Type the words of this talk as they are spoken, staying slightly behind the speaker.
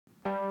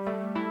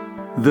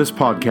This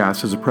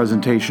podcast is a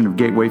presentation of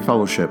Gateway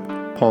Fellowship,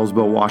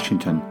 Paulsville,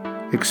 Washington.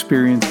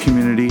 Experience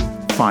community,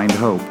 find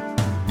hope.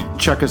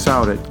 Check us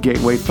out at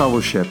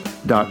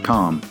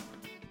gatewayfellowship.com.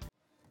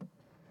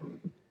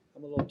 I'm a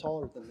little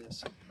taller than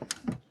this.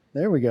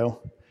 There we go.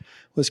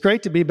 Well, it's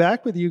great to be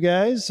back with you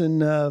guys,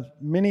 and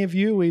many of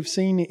you we've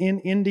seen in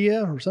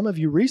India, or some of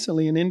you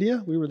recently in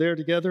India. We were there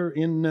together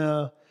in,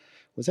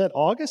 was that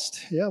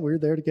August? Yeah, we were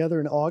there together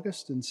in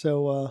August, and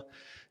so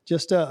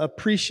just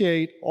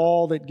appreciate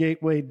all that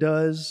Gateway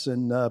does,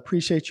 and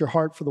appreciate your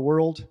heart for the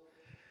world.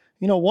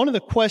 You know, one of the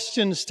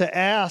questions to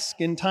ask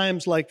in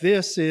times like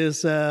this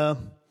is, how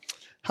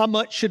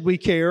much should we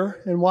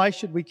care, and why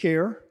should we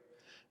care?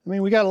 I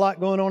mean, we got a lot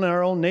going on in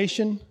our own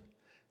nation.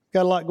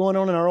 Got a lot going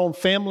on in our own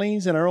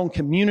families and our own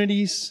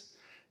communities.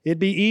 It'd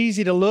be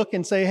easy to look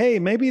and say, hey,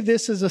 maybe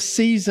this is a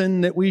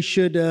season that we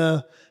should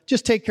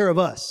just take care of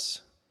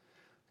us.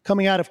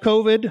 Coming out of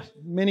COVID,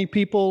 many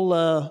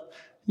people,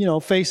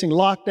 facing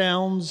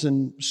lockdowns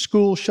and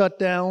school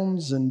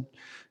shutdowns and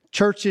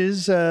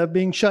churches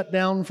being shut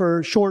down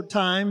for short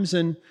times.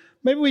 And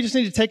maybe we just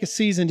need to take a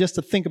season just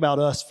to think about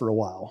us for a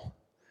while.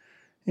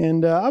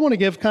 And I want to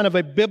give kind of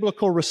a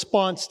biblical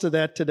response to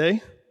that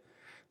today.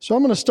 So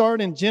I'm going to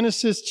start in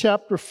Genesis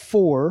chapter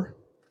 4,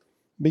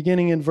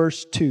 beginning in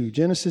verse 2.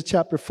 Genesis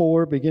chapter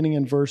 4, beginning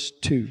in verse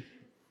 2.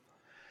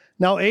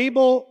 Now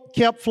Abel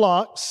kept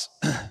flocks,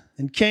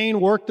 and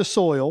Cain worked the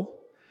soil.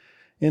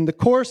 In the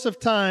course of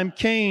time,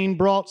 Cain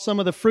brought some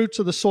of the fruits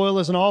of the soil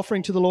as an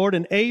offering to the Lord,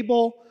 and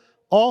Abel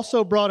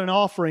also brought an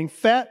offering,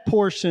 fat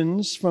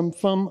portions from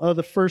of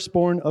the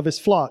firstborn of his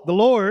flock. The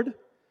Lord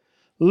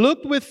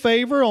looked with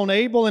favor on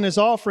Abel and his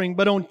offering,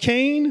 but on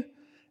Cain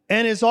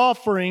and his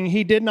offering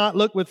he did not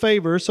look with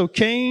favor. So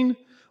Cain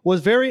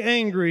was very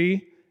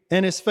angry,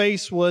 and his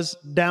face was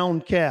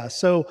downcast.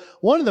 So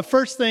one of the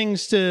first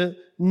things to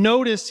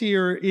notice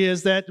here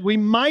is that we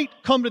might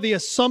come to the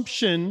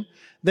assumption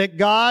that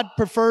God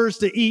prefers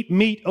to eat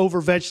meat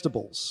over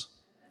vegetables.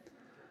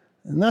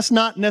 And that's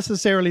not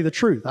necessarily the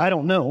truth. I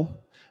don't know.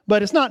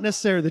 But it's not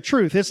necessarily the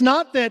truth. It's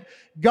not that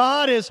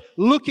God is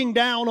looking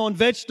down on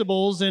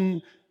vegetables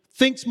and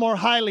thinks more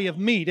highly of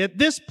meat. At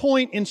this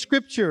point in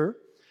Scripture,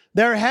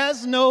 there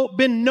has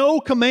been no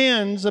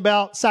commands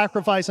about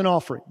sacrifice and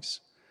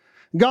offerings.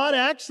 God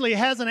actually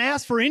hasn't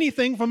asked for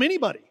anything from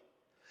anybody.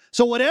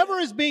 So whatever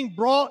is being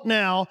brought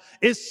now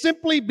is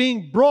simply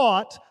being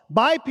brought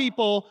by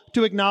people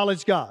to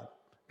acknowledge God.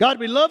 God,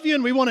 we love you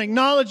and we want to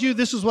acknowledge you.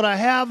 This is what I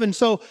have, and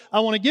so I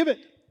want to give it.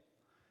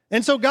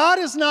 And so God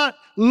is not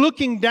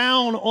looking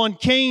down on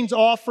Cain's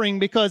offering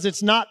because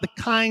it's not the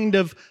kind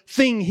of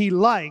thing he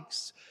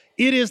likes.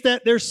 It is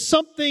that there's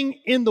something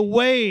in the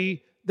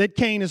way that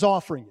Cain is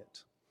offering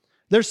it.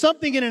 There's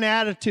something in an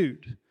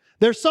attitude.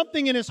 There's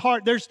something in his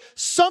heart. There's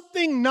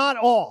something not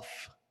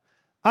off.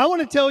 I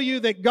want to tell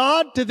you that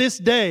God to this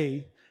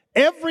day,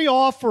 every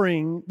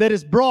offering that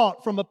is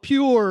brought from a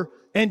pure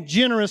and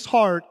generous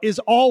heart is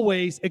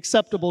always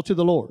acceptable to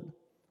the Lord.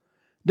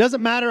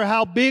 Doesn't matter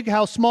how big,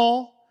 how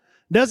small.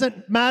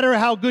 Doesn't matter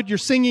how good your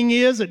singing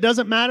is. It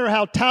doesn't matter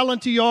how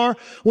talented you are.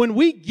 When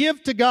we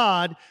give to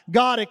God,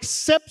 God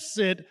accepts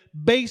it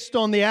based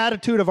on the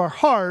attitude of our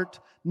heart,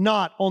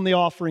 not on the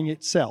offering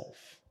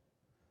itself.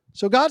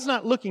 So God's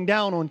not looking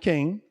down on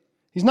Cain.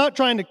 He's not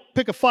trying to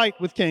pick a fight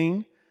with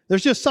Cain.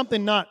 There's just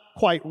something not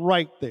quite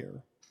right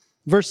there.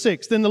 Verse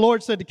 6, then the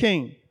Lord said to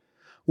Cain,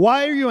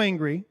 why are you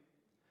angry?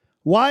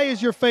 Why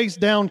is your face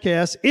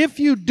downcast? If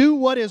you do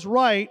what is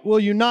right, will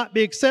you not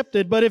be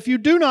accepted? But if you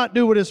do not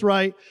do what is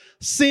right,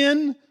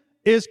 sin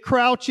is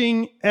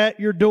crouching at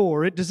your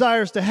door. It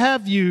desires to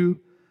have you,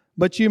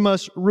 but you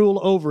must rule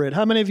over it.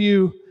 How many of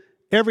you,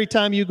 every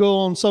time you go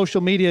on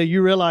social media,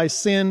 you realize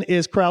sin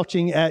is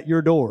crouching at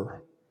your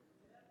door?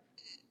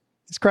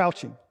 It's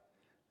crouching.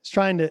 It's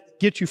trying to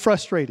get you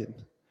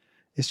frustrated.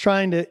 It's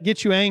trying to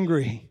get you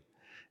angry.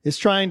 It's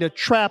trying to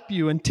trap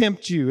you and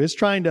tempt you. It's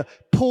trying to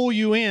pull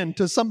you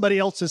into somebody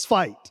else's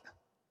fight.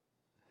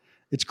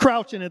 It's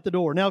crouching at the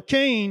door. Now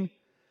Cain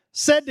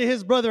said to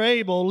his brother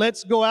Abel,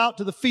 let's go out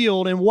to the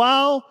field. And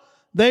while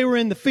they were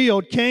in the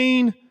field,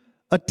 Cain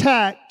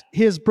attacked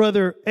his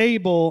brother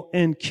Abel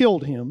and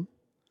killed him.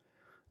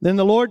 Then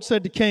the Lord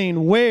said to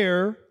Cain,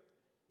 where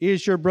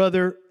is your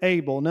brother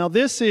Abel? Now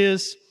this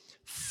is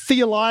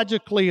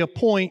theologically a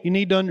point you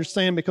need to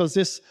understand, because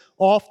this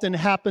often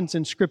happens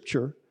in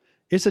Scripture.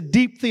 It's a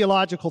deep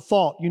theological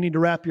thought you need to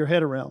wrap your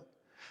head around.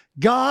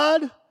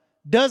 God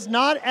does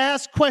not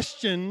ask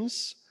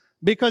questions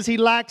because he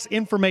lacks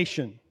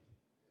information.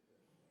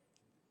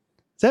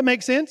 Does that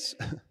make sense?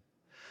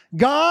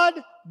 God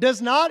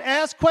does not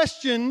ask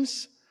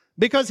questions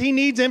because he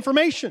needs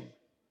information.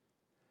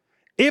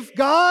 If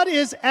God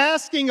is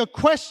asking a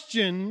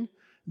question,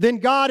 then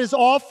God is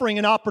offering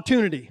an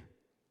opportunity.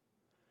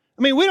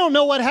 I mean, we don't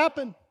know what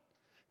happened.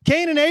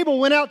 Cain and Abel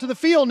went out to the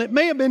field, and it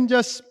may have been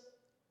just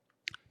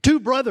two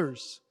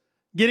brothers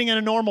getting in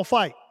a normal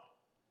fight.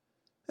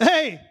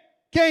 Hey,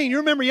 Cain, you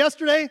remember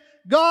yesterday?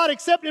 God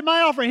accepted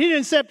my offering. He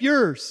didn't accept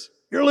yours.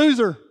 You're a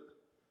loser.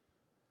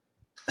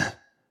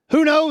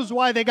 Who knows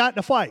why they got in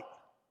a fight?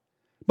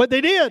 But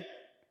they did.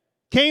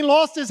 Cain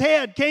lost his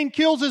head. Cain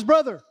kills his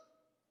brother.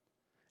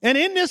 And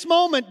in this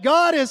moment,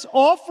 God is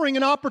offering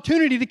an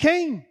opportunity to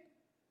Cain.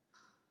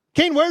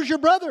 Cain, where's your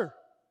brother?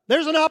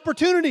 There's an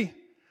opportunity.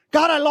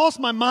 God, I lost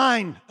my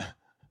mind.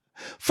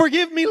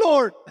 Forgive me,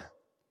 Lord.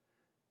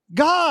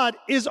 God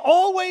is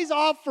always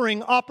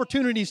offering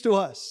opportunities to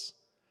us.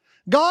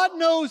 God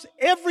knows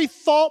every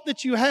thought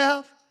that you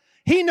have.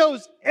 He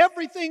knows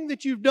everything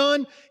that you've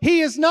done. He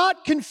is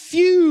not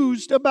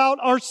confused about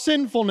our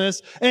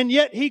sinfulness, and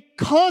yet He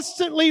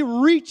constantly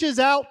reaches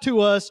out to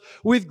us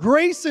with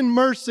grace and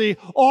mercy,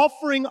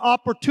 offering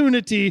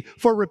opportunity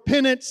for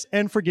repentance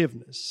and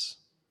forgiveness.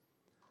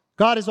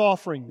 God is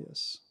offering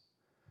this.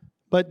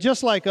 But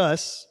just like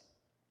us,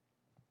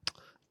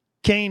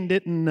 Cain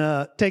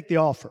didn't take the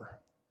offer.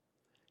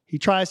 He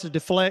tries to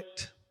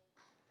deflect.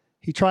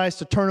 He tries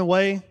to turn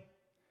away.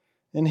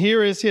 And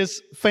here is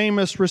his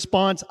famous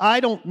response. I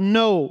don't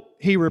know,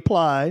 he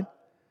replied.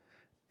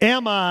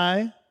 Am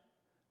I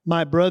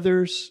my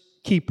brother's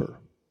keeper?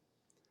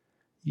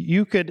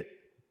 You could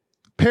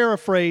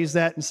paraphrase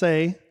that and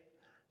say,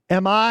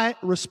 am I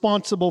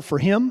responsible for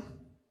him?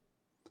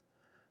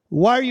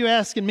 Why are you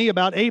asking me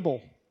about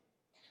Abel?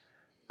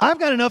 I've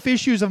got enough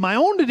issues of my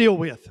own to deal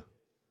with.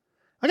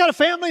 I got a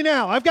family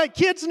now. I've got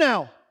kids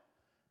now.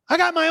 I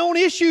got my own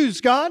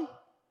issues, God.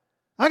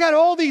 I got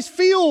all these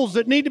fields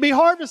that need to be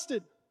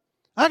harvested.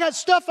 I got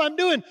stuff I'm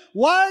doing.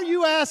 Why are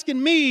you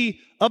asking me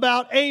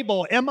about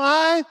Abel? Am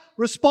I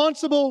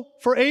responsible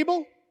for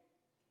Abel?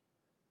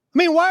 I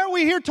mean, why are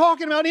we here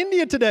talking about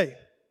India today?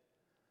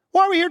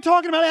 Why are we here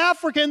talking about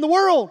Africa and the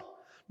world?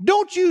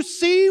 Don't you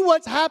see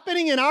what's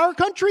happening in our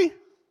country?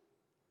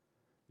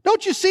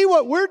 Don't you see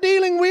what we're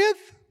dealing with?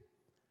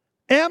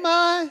 Am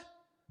I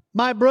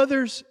my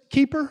brother's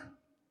keeper?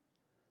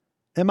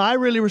 Am I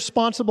really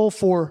responsible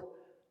for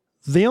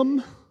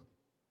them?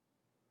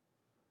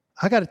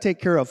 I got to take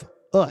care of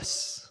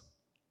us.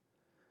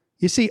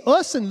 You see,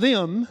 us and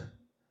them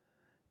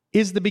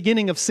is the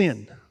beginning of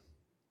sin.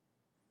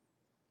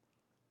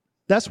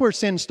 That's where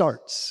sin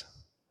starts.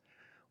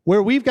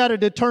 Where we've got to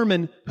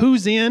determine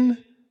who's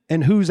in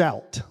and who's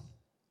out.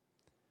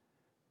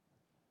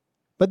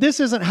 But this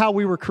isn't how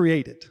we were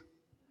created.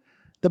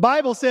 The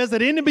Bible says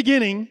that in the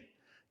beginning,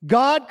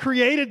 God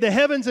created the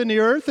heavens and the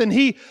earth, and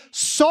He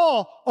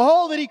saw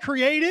all that He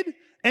created,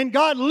 and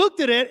God looked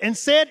at it and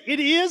said, it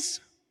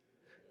is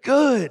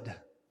good.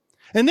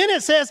 And then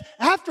it says,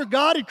 after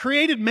God had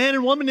created man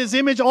and woman in His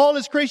image, all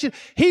His creation,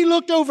 He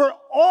looked over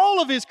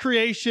all of His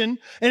creation,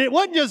 and it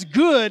wasn't just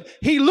good.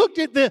 He looked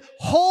at the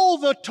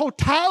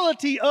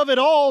totality of it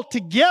all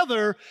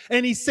together,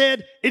 and He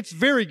said, it's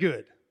very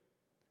good.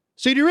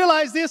 So do you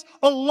realize this?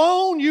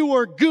 Alone you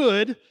are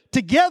good.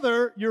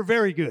 Together you're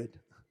very good.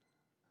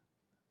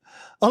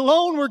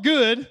 Alone we're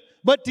good,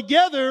 but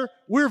together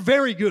we're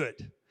very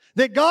good.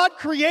 That God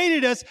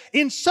created us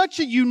in such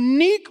a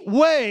unique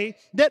way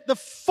that the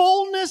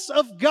fullness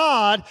of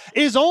God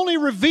is only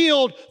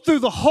revealed through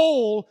the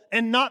whole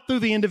and not through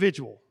the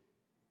individual.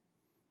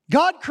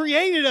 God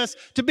created us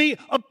to be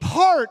a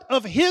part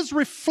of His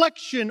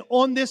reflection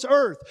on this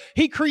earth.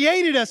 He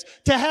created us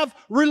to have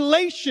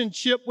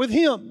relationship with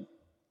Him.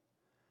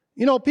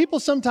 You know, people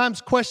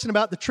sometimes question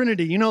about the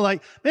Trinity.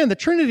 Like, man, the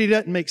Trinity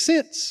doesn't make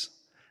sense.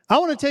 I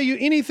want to tell you,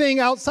 anything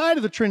outside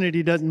of the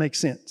Trinity doesn't make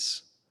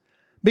sense.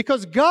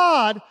 Because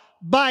God,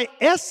 by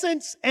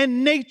essence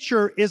and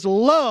nature, is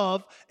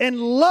love, and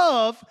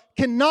love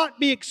cannot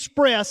be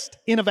expressed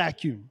in a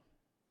vacuum.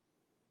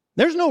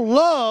 There's no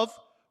love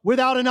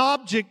without an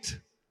object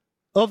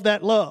of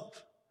that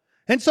love.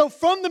 And so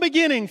from the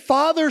beginning,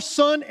 Father,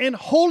 Son, and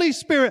Holy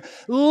Spirit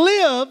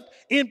lived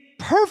in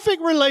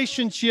perfect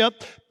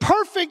relationship,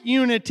 perfect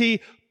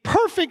unity,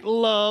 perfect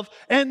love,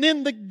 and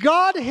then the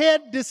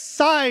Godhead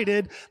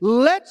decided,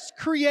 let's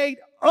create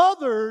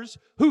others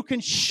who can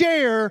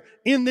share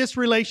in this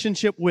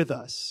relationship with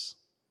us.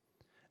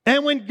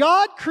 And when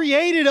God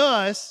created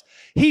us,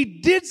 He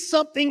did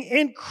something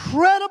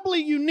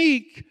incredibly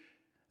unique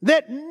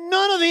that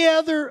none of the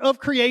other of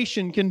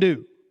creation can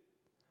do.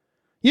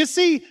 You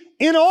see,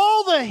 in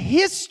all the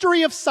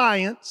history of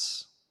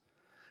science,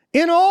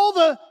 in all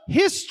the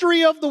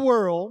history of the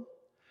world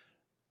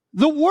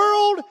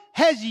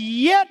has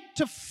yet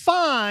to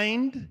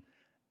find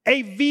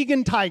a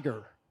vegan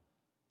tiger.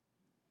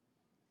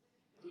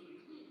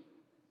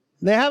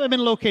 They haven't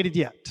been located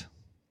yet.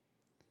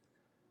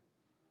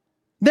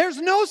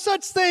 There's no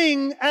such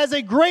thing as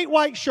a great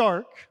white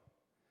shark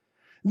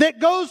that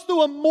goes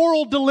through a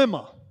moral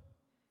dilemma.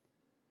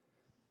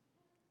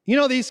 You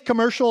know these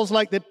commercials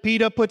like that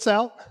PETA puts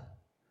out?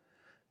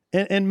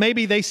 And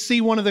maybe they see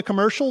one of the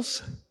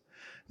commercials.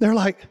 They're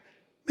like,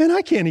 man,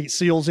 I can't eat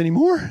seals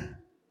anymore.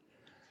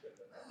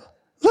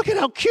 Look at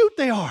how cute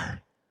they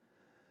are.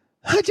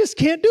 I just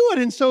can't do it.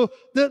 And so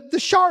the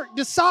shark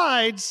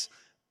decides,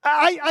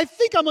 I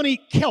think I'm going to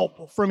eat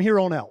kelp from here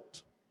on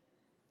out.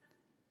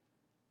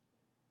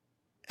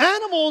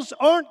 Animals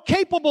aren't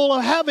capable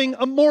of having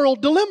a moral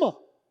dilemma.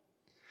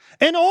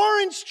 An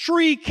orange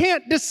tree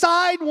can't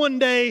decide one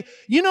day,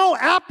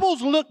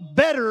 apples look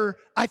better.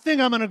 I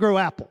think I'm going to grow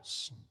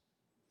apples.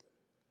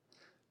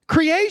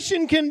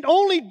 Creation can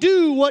only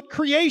do what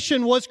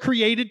creation was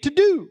created to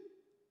do.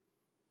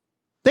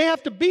 They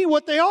have to be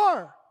what they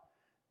are.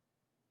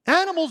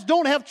 Animals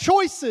don't have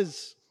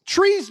choices.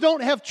 Trees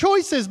don't have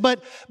choices,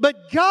 but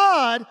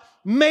God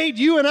made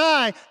you and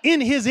I in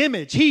His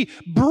image. He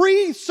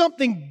breathed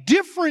something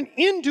different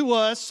into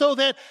us so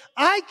that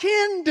I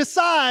can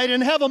decide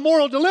and have a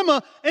moral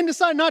dilemma and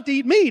decide not to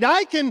eat meat.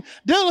 I can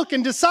look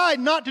and decide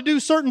not to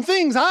do certain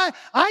things.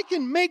 I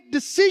can make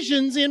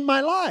decisions in my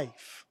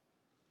life.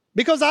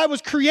 Because I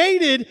was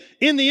created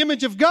in the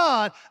image of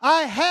God,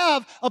 I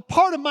have a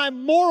part of my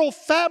moral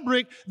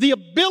fabric, the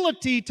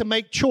ability to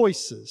make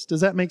choices. Does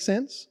that make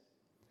sense?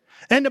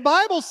 And the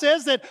Bible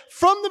says that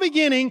from the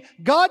beginning,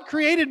 God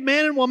created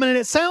man and woman, and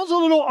it sounds a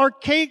little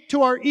archaic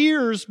to our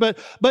ears, but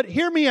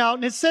hear me out.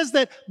 And it says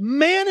that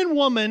man and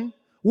woman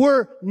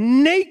were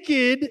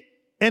naked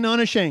and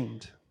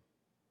unashamed.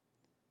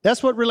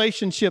 That's what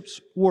relationships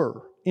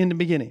were in the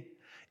beginning.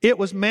 It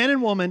was man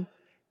and woman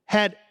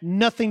had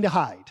nothing to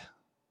hide.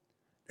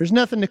 There's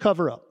nothing to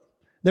cover up.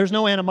 There's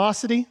no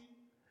animosity.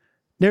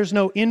 There's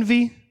no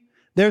envy.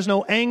 There's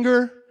no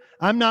anger.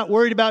 I'm not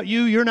worried about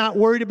you. You're not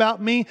worried about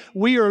me.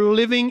 We are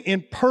living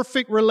in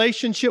perfect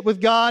relationship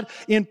with God,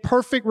 in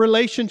perfect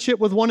relationship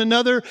with one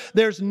another.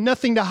 There's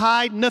nothing to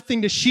hide,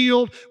 nothing to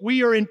shield.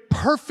 We are in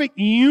perfect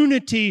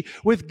unity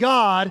with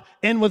God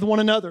and with one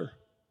another.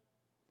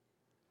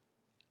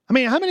 I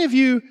mean, how many of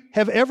you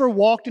have ever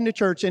walked into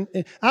church, and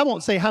I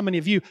won't say how many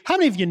of you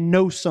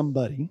know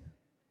somebody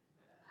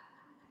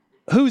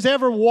who's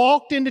ever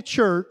walked into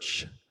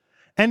church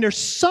and there's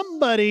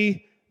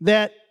somebody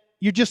that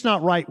you're just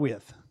not right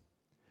with?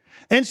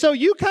 And so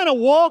you kind of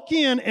walk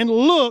in and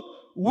look,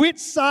 which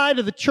side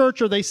of the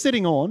church are they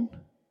sitting on?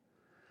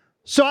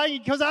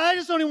 Because I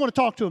just don't even want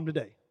to talk to them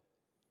today.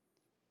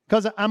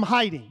 Because I'm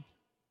hiding.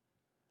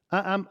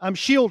 I'm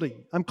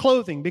shielding. I'm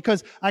clothing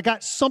because I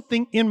got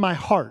something in my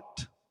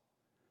heart.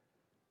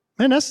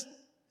 Man,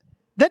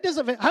 that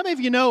doesn't, how many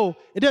of you know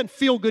it doesn't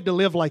feel good to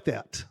live like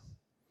that?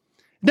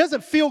 It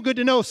doesn't feel good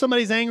to know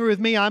somebody's angry with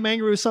me, I'm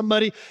angry with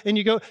somebody, and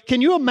you go,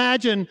 can you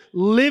imagine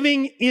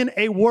living in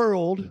a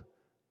world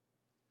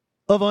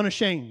of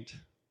unashamed?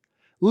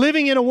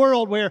 Living in a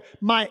world where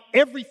my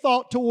every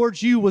thought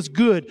towards you was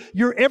good.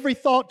 Your every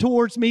thought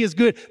towards me is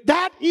good.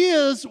 That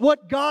is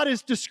what God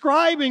is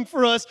describing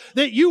for us,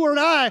 that you and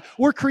I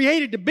were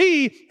created to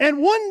be, and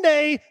one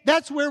day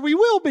that's where we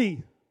will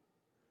be.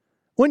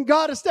 When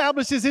God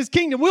establishes His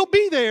kingdom, we'll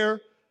be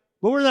there,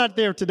 but we're not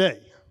there today.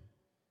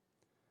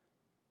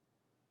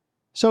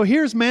 So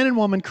here's man and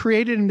woman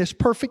created in this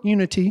perfect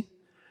unity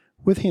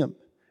with Him.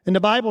 And the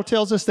Bible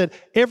tells us that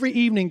every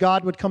evening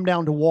God would come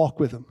down to walk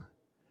with them.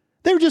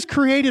 They were just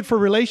created for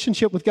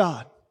relationship with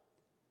God.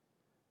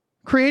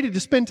 Created to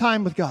spend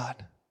time with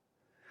God.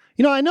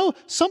 You know, I know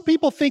some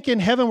people think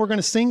in heaven we're going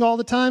to sing all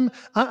the time.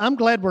 I'm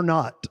glad we're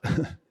not.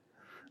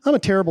 I'm a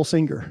terrible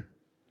singer.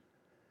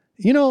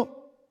 You know,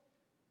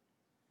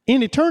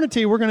 in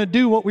eternity we're going to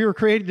do what we were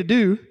created to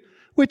do,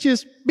 which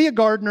is be a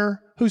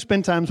gardener who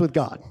spends time with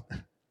God.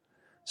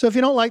 So if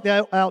you don't like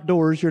the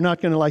outdoors, you're not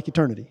going to like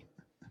eternity.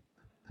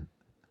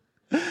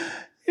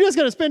 You're just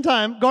going to spend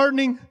time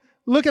gardening,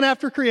 looking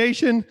after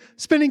creation,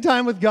 spending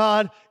time with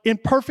God in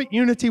perfect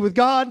unity with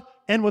God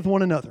and with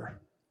one another.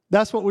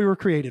 That's what we were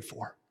created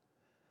for.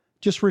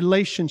 Just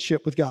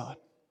relationship with God.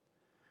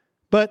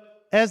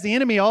 But as the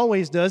enemy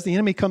always does, the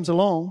enemy comes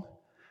along.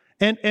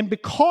 And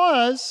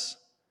because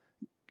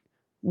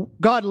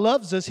God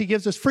loves us, He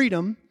gives us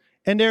freedom.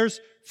 And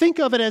think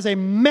of it as a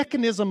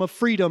mechanism of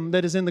freedom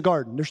that is in the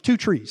garden. There's 2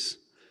 trees.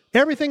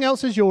 Everything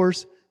else is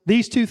yours.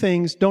 These 2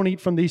 things, don't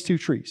eat from these 2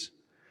 trees.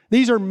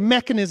 These are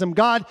mechanism.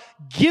 God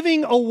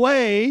giving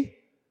away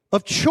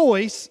of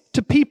choice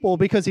to people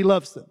because He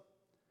loves them.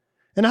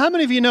 And how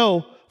many of you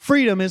know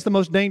freedom is the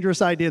most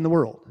dangerous idea in the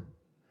world?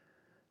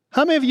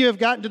 How many of you have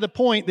gotten to the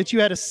point that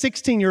you had a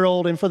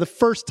 16-year-old and for the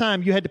first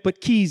time you had to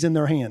put keys in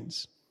their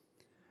hands?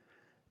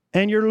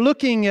 And you're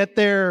looking at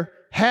their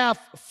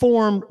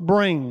half-formed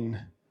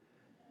brain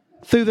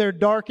through their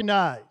darkened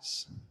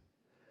eyes.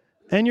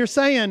 And you're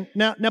saying,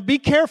 now be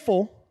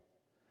careful,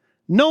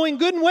 knowing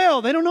good and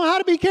well they don't know how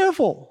to be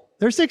careful.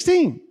 They're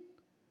 16.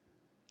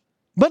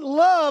 But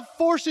love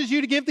forces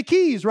you to give the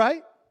keys,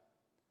 right?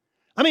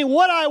 I mean,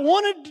 what I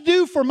wanted to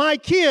do for my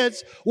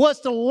kids was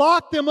to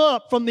lock them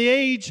up from the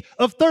age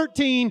of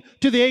 13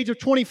 to the age of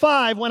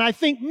 25 when I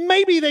think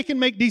maybe they can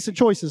make decent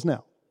choices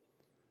now.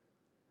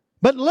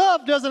 But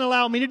love doesn't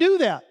allow me to do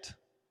that.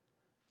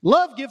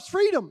 Love gives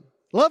freedom.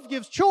 Love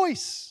gives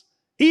choice,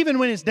 even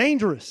when it's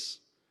dangerous.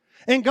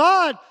 And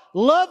God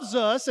loves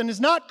us and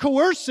is not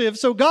coercive,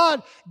 so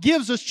God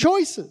gives us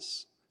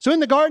choices. So in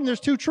the garden,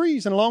 there's 2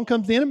 trees, and along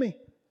comes the enemy.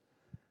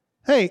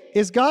 Hey,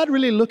 is God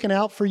really looking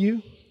out for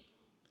you?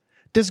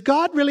 Does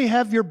God really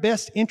have your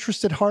best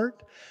interest at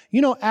heart?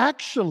 You know,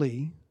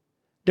 actually,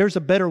 there's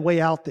a better way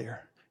out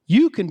there.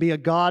 You can be a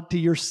God to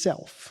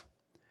yourself.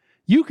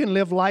 You can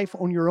live life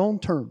on your own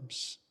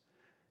terms.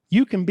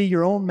 You can be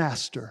your own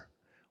master.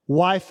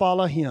 Why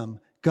follow Him?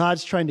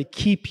 God's trying to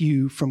keep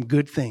you from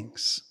good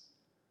things.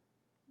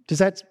 Does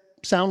that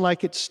sound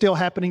like it's still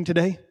happening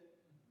today?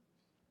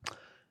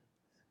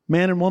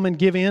 Man and woman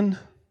give in.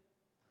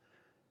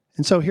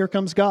 And so here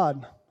comes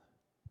God.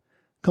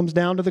 Comes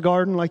down to the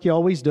garden like he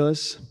always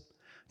does.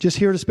 Just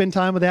here to spend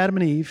time with Adam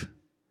and Eve.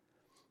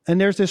 And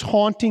there's this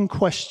haunting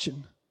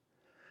question.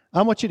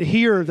 I want you to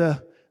hear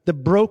the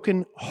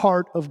broken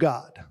heart of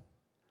God.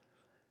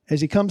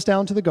 As he comes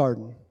down to the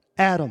garden.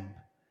 Adam,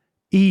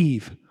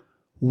 Eve,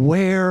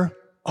 where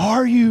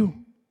are you?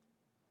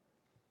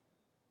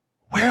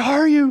 Where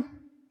are you?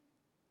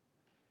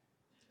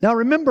 Now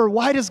remember,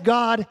 why does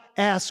God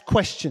ask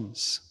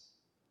questions?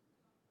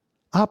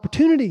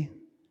 Opportunity.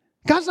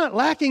 God's not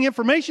lacking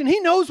information. He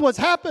knows what's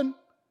happened.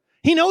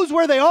 He knows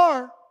where they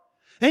are.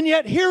 And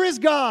yet here is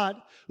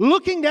God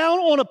looking down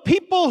on a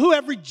people who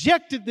have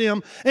rejected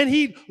them, and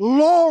he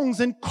longs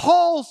and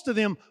calls to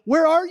them,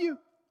 where are you?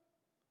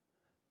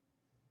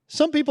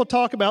 Some people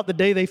talk about the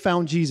day they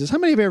found Jesus. How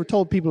many of you ever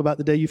told people about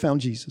the day you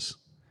found Jesus?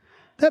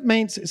 That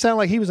means it sounded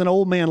like he was an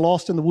old man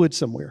lost in the woods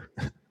somewhere.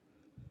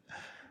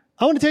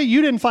 I want to tell you,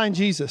 you didn't find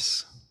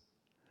Jesus.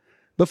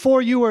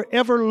 Before you were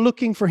ever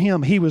looking for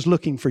him, he was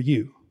looking for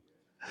you.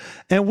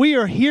 And we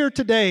are here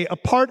today, a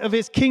part of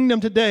his kingdom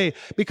today,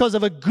 because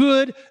of a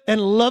good and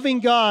loving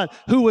God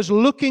who was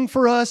looking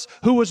for us,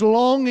 who was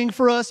longing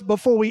for us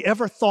before we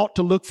ever thought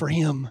to look for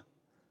him.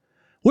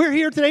 We're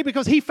here today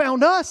because he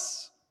found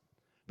us,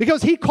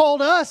 because he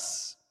called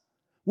us.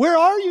 Where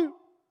are you?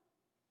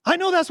 I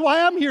know that's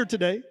why I'm here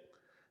today.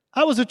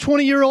 I was a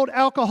 20-year-old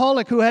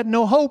alcoholic who had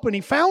no hope, and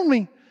he found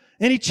me,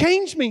 and he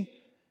changed me.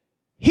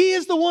 He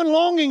is the one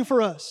longing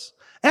for us.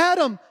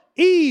 Adam,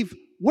 Eve,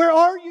 where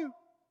are you?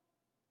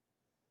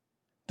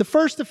 The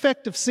first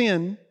effect of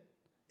sin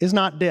is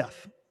not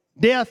death.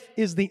 Death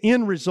is the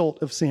end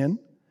result of sin.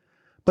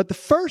 But the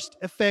first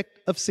effect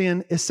of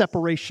sin is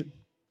separation.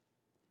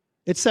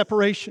 It's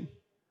separation.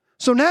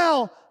 So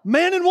now,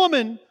 man and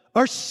woman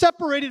are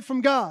separated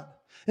from God.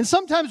 And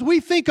sometimes we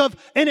think of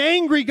an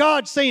angry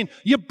God saying,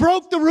 you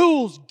broke the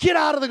rules, get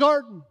out of the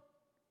garden.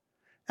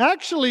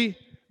 Actually,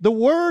 the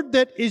word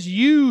that is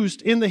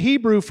used in the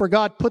Hebrew for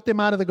God put them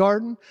out of the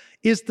garden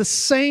is the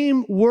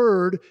same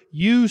word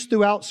used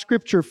throughout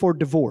Scripture for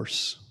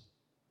divorce.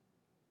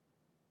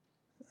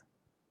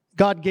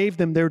 God gave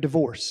them their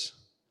divorce.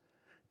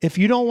 If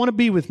you don't want to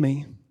be with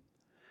me,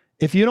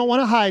 if you don't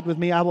want to hide with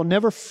me, I will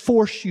never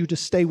force you to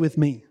stay with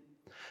me.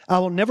 I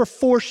will never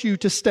force you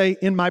to stay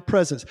in my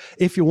presence.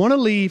 If you want to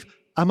leave,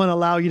 I'm going to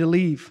allow you to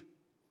leave.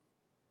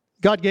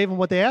 God gave them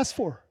what they asked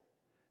for.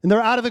 And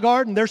they're out of the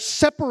garden. They're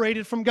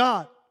separated from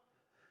God.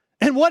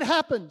 And what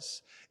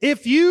happens?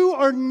 If you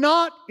are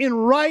not in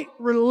right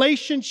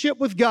relationship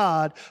with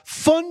God,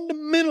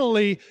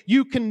 fundamentally,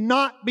 you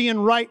cannot be in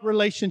right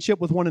relationship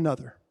with one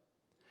another.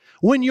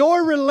 When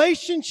your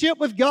relationship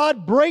with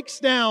God breaks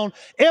down,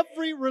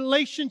 every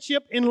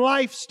relationship in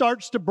life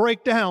starts to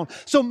break down.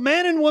 So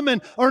man and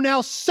woman are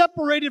now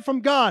separated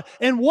from God.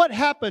 And what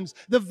happens?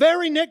 The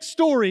very next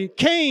story,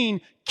 Cain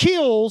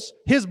kills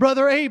his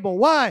brother Abel.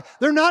 Why?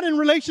 They're not in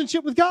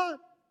relationship with God.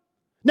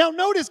 Now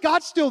notice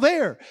God's still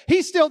there.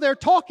 He's still there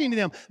talking to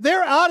them.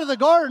 They're out of the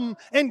garden,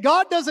 and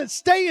God doesn't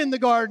stay in the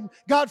garden.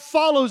 God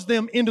follows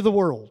them into the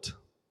world.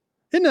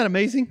 Isn't that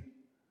amazing?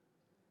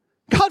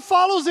 God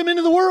follows them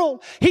into the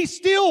world. He's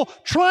still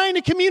trying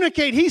to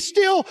communicate. He's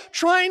still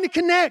trying to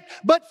connect.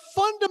 But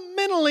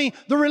fundamentally,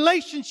 the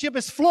relationship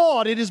is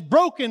flawed. It is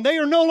broken. They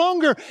are no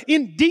longer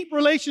in deep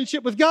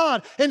relationship with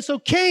God. And so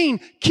Cain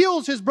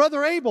kills his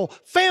brother Abel.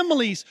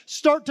 Families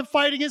start to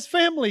fight against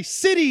family.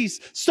 Cities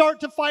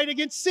start to fight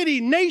against city.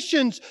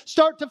 Nations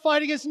start to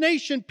fight against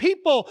nation.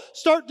 People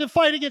start to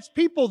fight against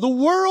people. The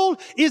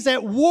world is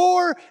at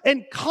war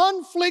and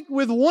conflict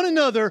with one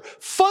another.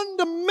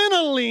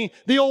 Fundamentally,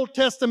 the Old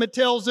Testament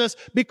tells us,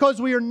 because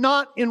we are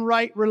not in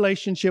right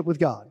relationship with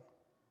God.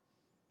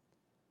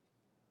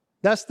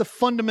 That's the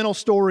fundamental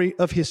story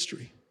of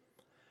history.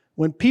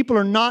 When people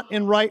are not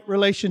in right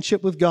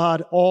relationship with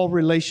God, all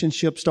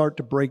relationships start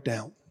to break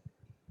down.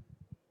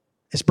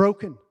 It's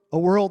broken. A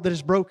world that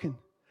is broken.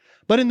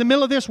 But in the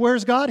middle of this,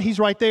 where's God? He's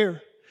right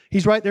there.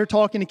 He's right there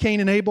talking to Cain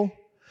and Abel.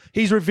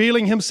 He's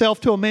revealing himself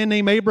to a man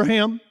named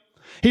Abraham.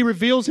 He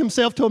reveals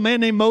himself to a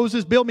man named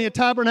Moses. Build me a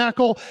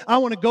tabernacle. I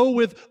want to go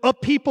with a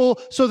people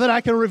so that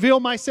I can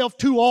reveal myself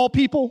to all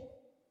people.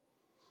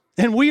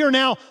 And we are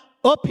now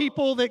a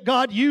people that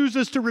God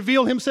uses to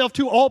reveal himself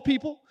to all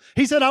people.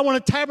 He said, I want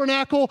a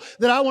tabernacle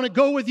that I want to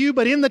go with you.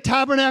 But in the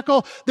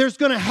tabernacle, there's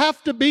going to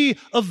have to be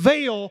a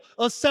veil,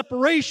 a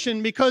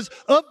separation, because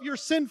of your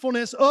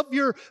sinfulness, of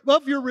your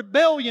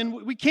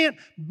rebellion. We can't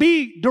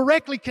be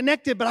directly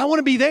connected, but I want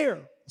to be there.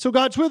 So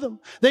God's with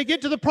them. They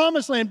get to the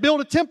promised land,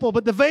 build a temple,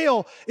 but the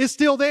veil is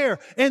still there.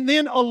 And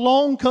then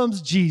along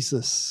comes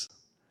Jesus.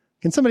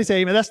 Can somebody say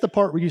amen? That's the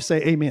part where you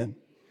say amen.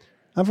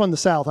 I'm from the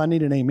South. I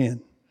need an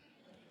amen.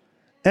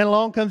 And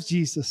along comes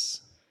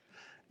Jesus.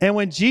 And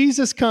when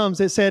Jesus comes,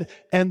 it said,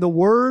 and the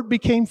Word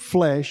became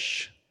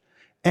flesh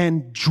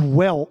and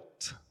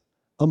dwelt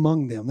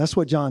among them. That's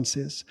what John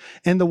says.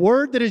 And the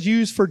word that is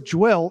used for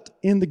dwelt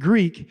in the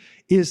Greek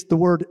is the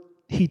word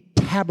he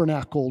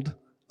tabernacled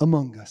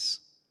among us.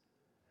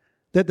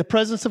 that the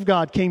presence of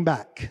God came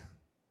back.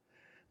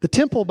 The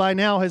temple by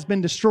now has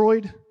been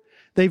destroyed.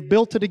 They've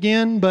built it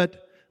again,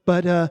 but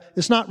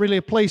it's not really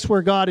a place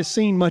where God is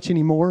seen much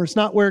anymore. It's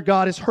not where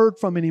God is heard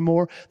from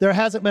anymore. There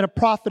hasn't been a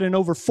prophet in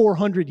over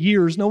 400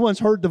 years. No one's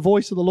heard the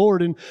voice of the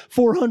Lord in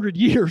 400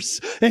 years.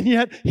 And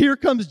yet, here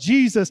comes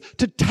Jesus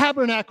to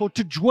tabernacle,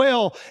 to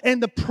dwell,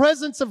 and the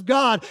presence of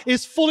God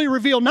is fully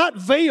revealed, not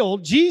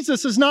veiled.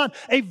 Jesus is not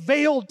a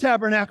veiled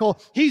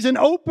tabernacle. He's an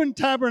open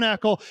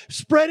tabernacle,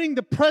 spreading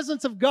the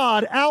presence of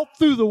God out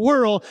through the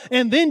world.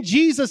 And then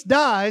Jesus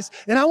dies,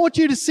 and I want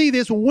you to see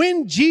this.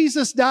 When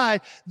Jesus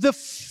died, the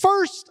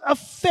first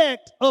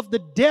effect of the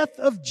death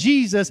of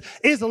Jesus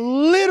is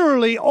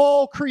literally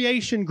all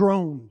creation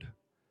groaned.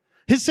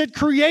 It said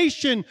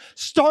creation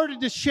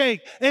started to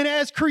shake. And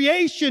as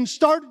creation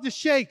started to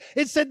shake,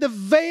 it said the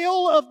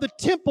veil of the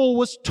temple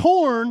was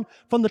torn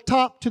from the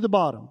top to the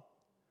bottom.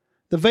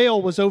 The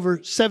veil was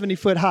over 70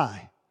 foot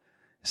high.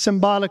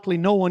 Symbolically,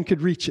 no one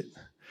could reach it.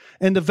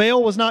 And the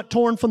veil was not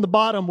torn from the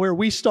bottom where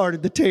we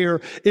started the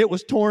tear. It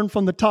was torn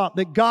from the top,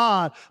 that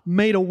God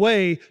made a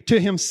way to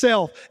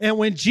himself. And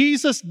when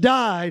Jesus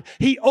died,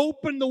 he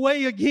opened the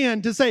way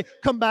again to say,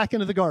 come back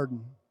into the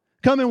garden.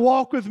 Come and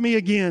walk with me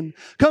again.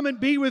 Come and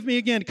be with me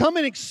again. Come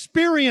and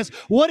experience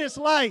what it's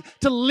like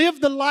to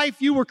live the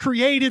life you were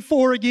created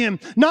for again.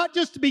 Not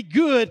just to be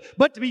good,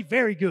 but to be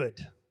very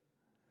good.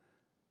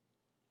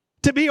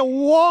 To be a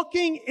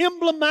walking,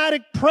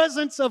 emblematic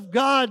presence of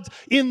God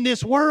in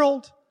this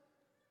world.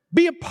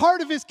 Be a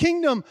part of his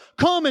kingdom.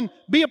 Come and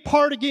be a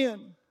part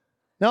again.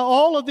 Now,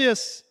 all of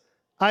this,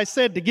 I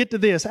said to get to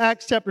this,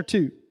 Acts chapter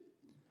 2.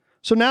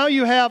 So now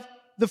you have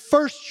the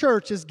first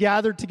church is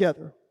gathered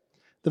together.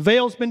 The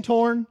veil's been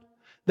torn.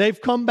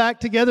 They've come back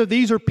together.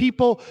 These are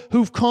people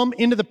who've come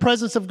into the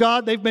presence of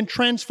God. They've been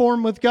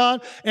transformed with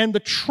God. And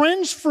the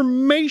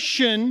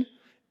transformation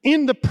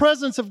in the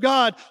presence of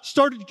God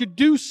started to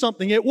do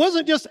something. It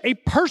wasn't just a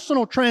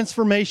personal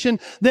transformation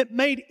that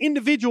made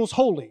individuals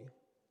holy.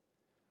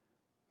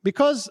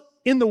 Because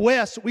in the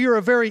West, we are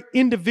a very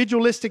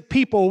individualistic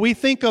people. We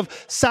think of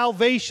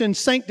salvation,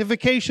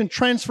 sanctification,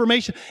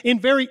 transformation in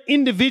very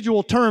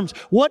individual terms.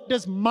 What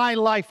does my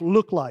life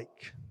look like?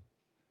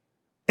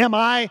 Am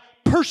I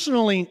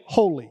personally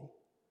holy?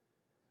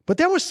 But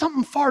there was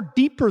something far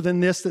deeper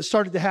than this that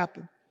started to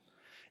happen.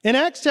 In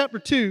Acts chapter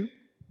 2,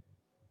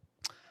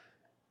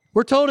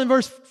 we're told in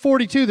verse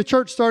 42, the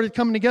church started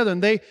coming together,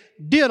 and they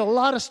did a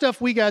lot of stuff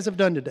we guys have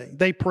done today.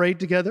 They prayed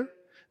together.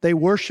 They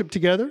worshiped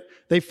together.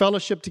 They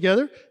fellowshiped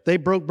together. They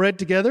broke bread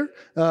together.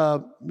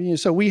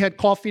 So we had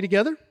coffee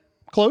together,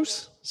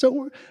 close.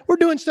 So we're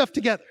doing stuff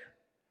together.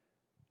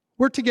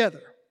 We're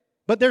together.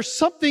 But there's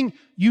something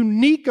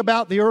unique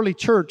about the early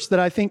church that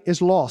I think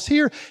is lost.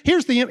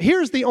 Here's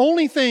the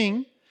only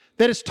thing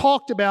that is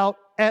talked about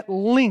at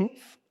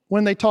length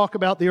when they talk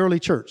about the early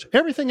church.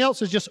 Everything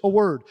else is just a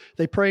word.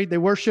 They prayed, they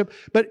worshiped.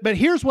 But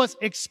here's what's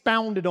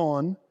expounded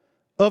on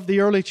of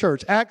the early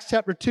church. Acts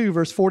chapter 2,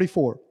 verse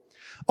 44.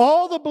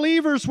 All the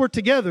believers were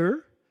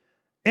together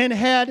and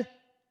had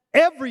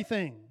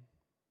everything.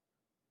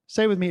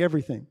 Say with me,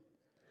 everything.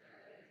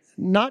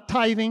 Not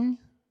tithing.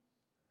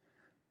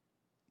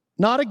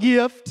 Not a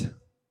gift.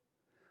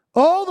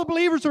 All the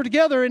believers were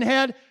together and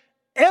had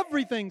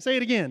everything. Say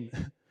it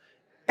again.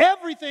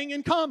 Everything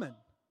in common.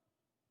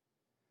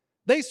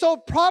 They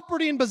sold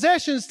property and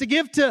possessions to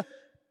give to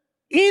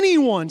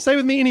anyone. Say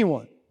with me,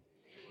 anyone.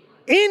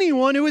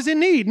 Anyone who is in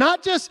need.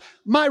 Not just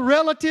my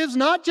relatives,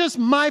 not just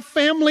my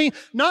family,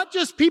 not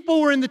just people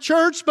who are in the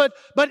church, but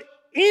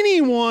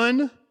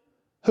anyone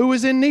who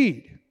is in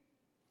need.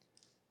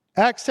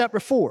 Acts chapter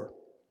 4.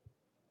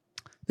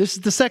 This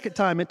is the second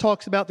time it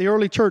talks about the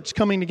early church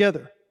coming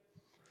together.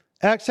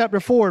 Acts chapter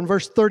 4 and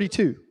verse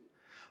 32.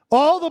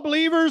 All the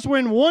believers were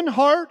in one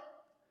heart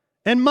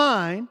and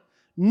mind.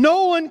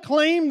 No one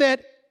claimed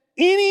that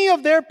any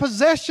of their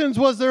possessions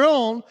was their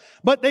own,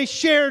 but they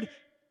shared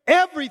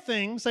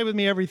everything. Say with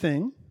me,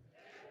 everything.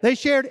 They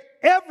shared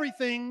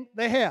everything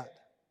they had.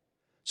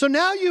 So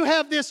now you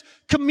have this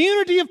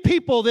community of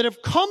people that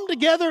have come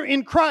together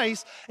in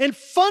Christ, and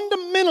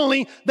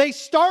fundamentally they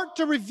start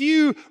to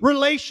review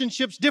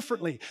relationships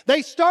differently.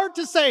 They start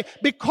to say,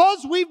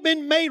 because we've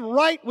been made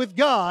right with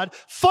God,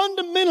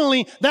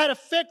 fundamentally that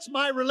affects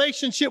my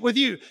relationship with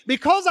you.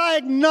 Because I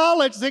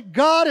acknowledge that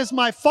God is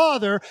my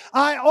Father,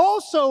 I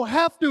also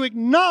have to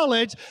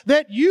acknowledge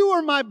that you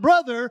are my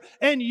brother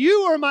and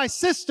you are my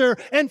sister,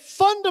 and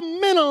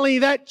fundamentally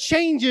that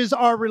changes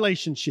our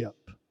relationship.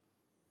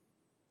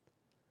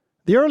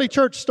 The early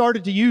church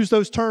started to use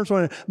those terms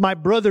for my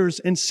brothers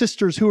and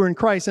sisters who are in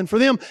Christ. And for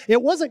them, it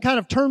wasn't kind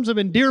of terms of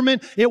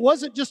endearment. It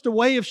wasn't just a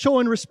way of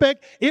showing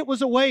respect. It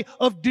was a way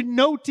of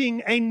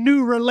denoting a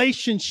new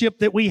relationship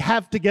that we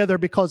have together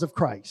because of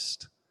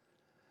Christ.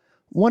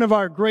 One of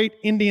our great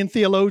Indian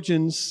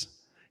theologians,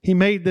 he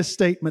made this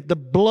statement: the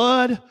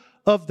blood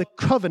of the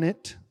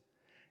covenant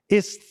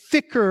is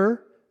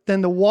thicker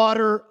than the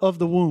water of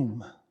the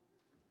womb.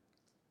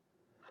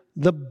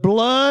 The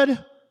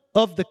blood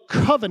of the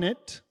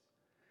covenant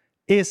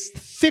is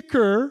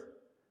thicker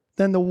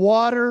than the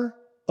water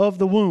of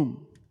the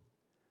womb.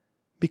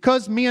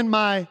 because me and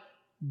my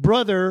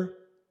brother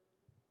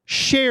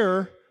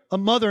share a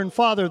mother and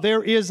father,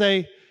 there is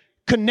a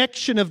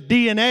connection of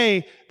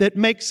DNA that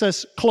makes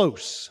us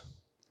close.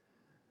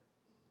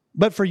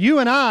 But for you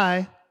and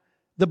I,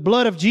 the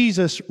blood of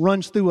Jesus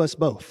runs through us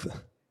both.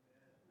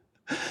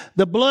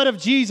 The blood of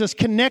Jesus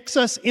connects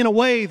us in a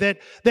way that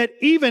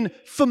even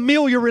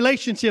familiar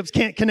relationships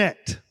can't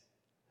connect.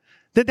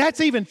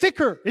 That's even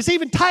thicker. It's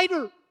even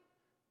tighter.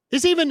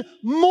 It's even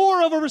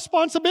more of a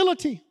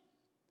responsibility.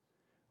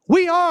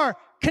 We are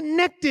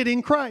connected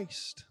in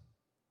Christ.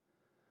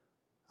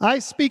 I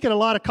speak at a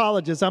lot of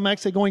colleges. I'm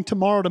actually going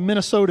tomorrow to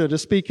Minnesota to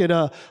speak at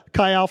a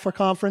Chi Alpha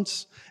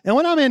conference. And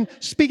when I'm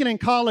speaking in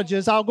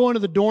colleges, I'll go into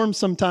the dorm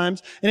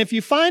sometimes. And if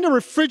you find a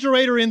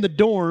refrigerator in the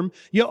dorm,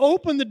 you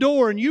open the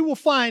door and you will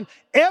find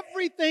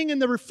everything in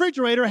the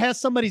refrigerator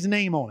has somebody's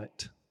name on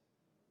it.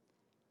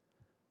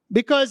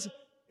 Because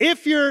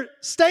if you're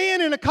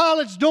staying in a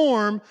college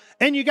dorm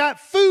and you got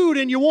food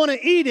and you want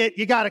to eat it,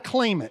 you got to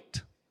claim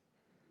it.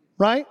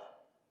 Right?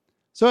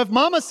 So if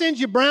mama sends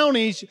you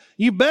brownies,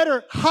 you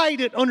better hide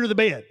it under the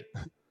bed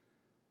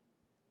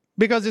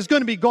because it's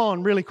going to be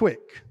gone really quick.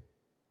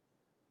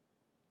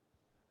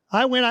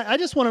 I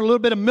just wanted a little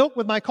bit of milk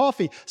with my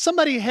coffee.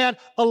 Somebody had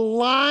a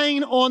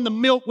line on the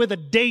milk with a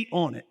date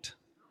on it.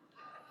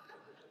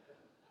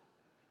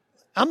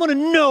 I'm going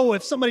to know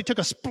if somebody took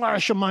a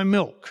splash of my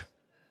milk.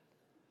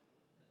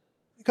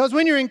 Because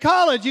when you're in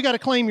college, you got to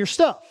claim your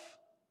stuff.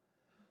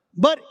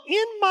 But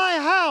in my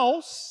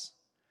house,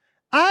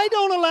 I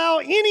don't allow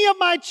any of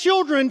my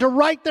children to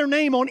write their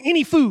name on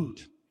any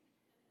food.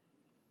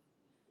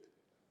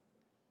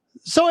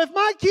 So if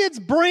my kids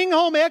bring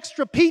home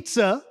extra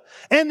pizza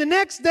and the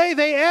next day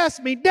they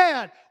ask me,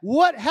 Dad,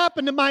 what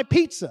happened to my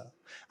pizza?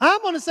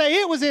 I'm going to say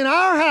it was in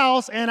our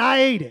house and I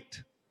ate it.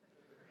 It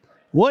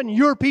wasn't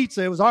your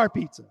pizza, it was our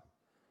pizza.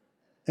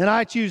 And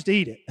I choose to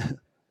eat it.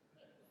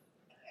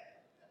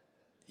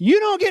 You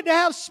don't get to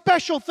have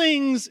special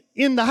things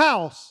in the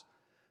house.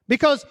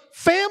 Because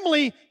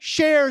family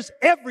shares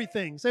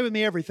everything. Say with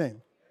me,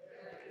 everything.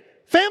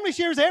 Family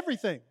shares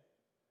everything.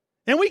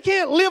 And we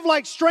can't live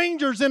like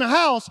strangers in a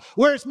house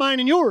where it's mine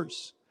and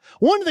yours.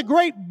 One of the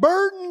great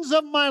burdens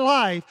of my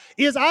life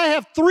is I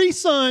have 3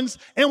 sons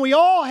and we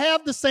all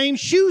have the same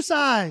shoe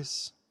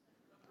size.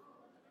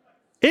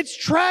 It's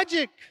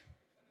tragic.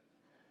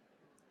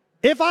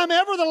 If I'm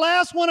ever the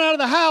last one out of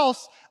the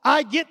house,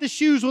 I get the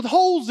shoes with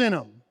holes in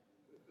them.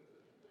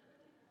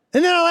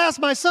 And then I'll ask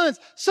my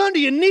sons, son, do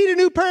you need a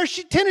new pair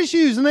of tennis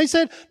shoes? And they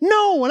said,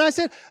 no. And I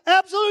said,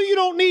 absolutely you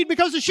don't need,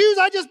 because the shoes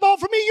I just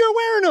bought for me, you're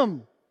wearing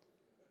them.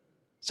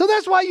 So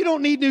that's why you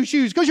don't need new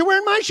shoes, because you're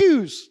wearing my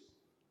shoes.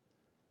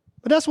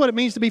 But that's what it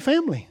means to be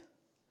family.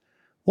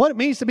 What it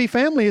means to be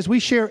family is we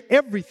share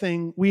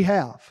everything we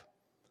have.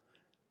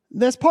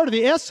 That's part of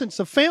the essence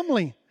of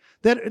family.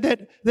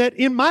 That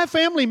in my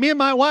family, me and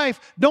my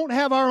wife don't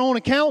have our own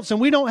accounts and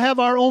we don't have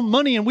our own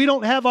money and we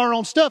don't have our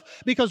own stuff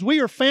because we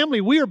are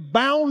family. We are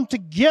bound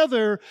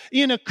together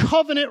in a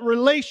covenant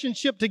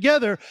relationship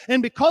together.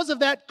 And because of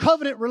that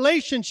covenant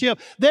relationship,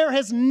 there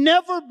has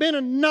never been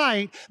a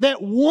night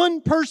that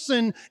one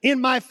person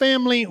in my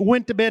family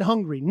went to bed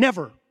hungry.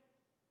 Never.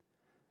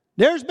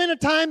 There's been a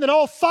time that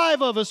all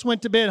 5 of us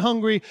went to bed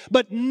hungry,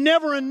 but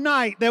never a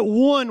night that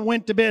one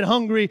went to bed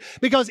hungry.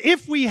 Because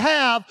if we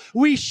have,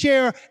 we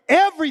share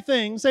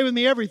everything. Say with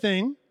me,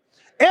 everything.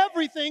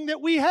 Everything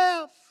that we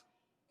have.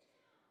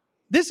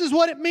 This is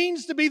what it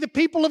means to be the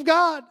people of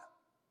God.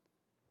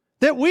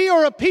 That we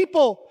are a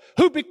people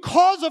who,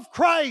 because of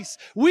Christ,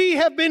 we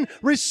have been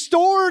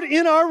restored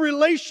in our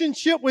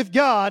relationship with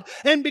God.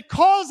 And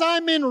because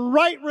I'm in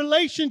right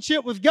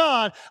relationship with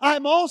God,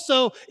 I'm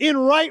also in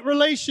right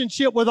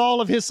relationship with all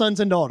of His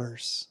sons and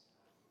daughters.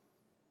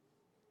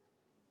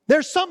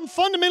 There's something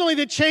fundamentally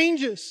that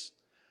changes.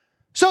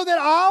 So that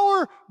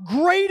our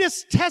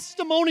greatest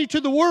testimony to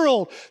the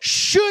world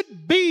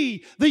should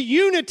be the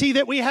unity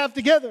that we have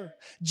together.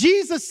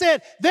 Jesus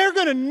said, they're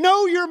going to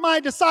know you're my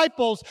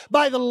disciples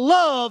by the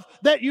love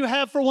that you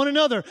have for one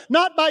another.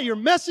 Not by your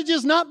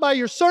messages, not by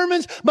your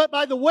sermons, but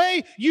by the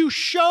way you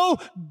show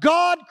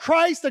God,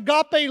 Christ,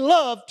 agape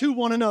love to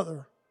one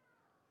another.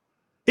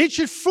 It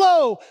should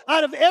flow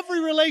out of every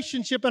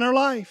relationship in our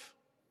life.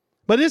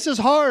 But this is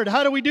hard.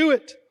 How do we do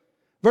it?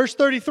 Verse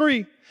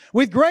 33.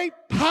 With great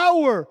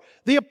power,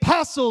 the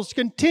apostles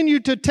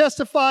continued to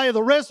testify of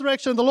the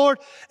resurrection of the Lord,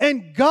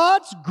 and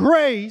God's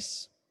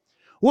grace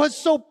was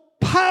so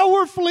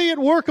powerfully at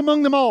work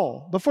among them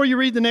all. Before you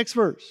read the next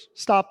verse,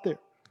 stop there.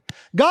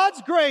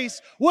 God's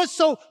grace was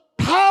so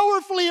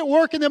powerfully at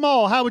work in them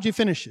all. How would you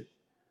finish it?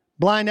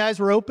 Blind eyes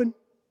were open.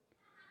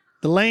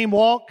 The lame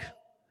walk.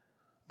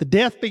 The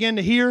deaf began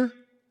to hear.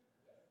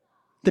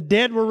 The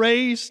dead were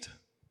raised.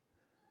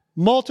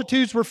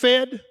 Multitudes were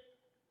fed.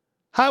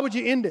 How would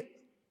you end it?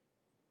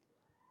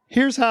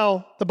 Here's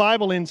how the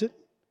Bible ends it.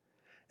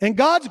 And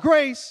God's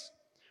grace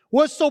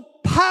was so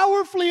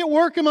powerfully at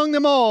work among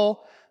them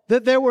all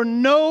that there were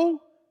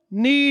no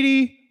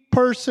needy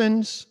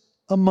persons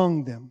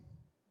among them.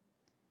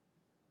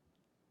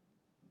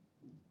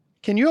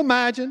 Can you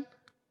imagine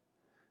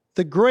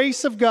the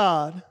grace of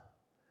God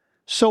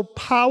so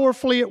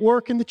powerfully at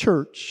work in the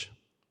church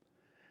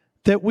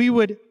that we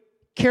would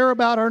care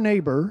about our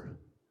neighbor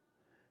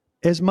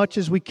as much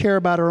as we care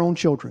about our own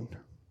children.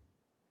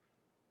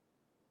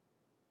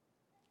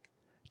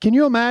 Can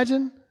you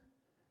imagine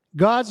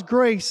God's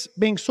grace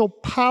being so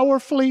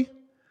powerfully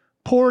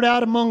poured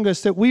out among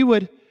us that we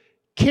would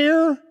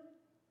care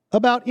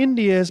about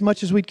India as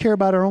much as we'd care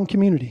about our own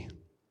community?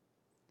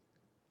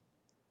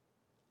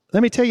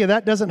 Let me tell you,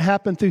 that doesn't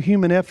happen through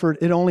human effort.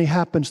 It only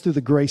happens through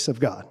the grace of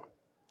God.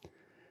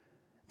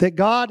 That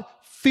God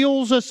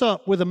fills us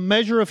up with a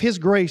measure of His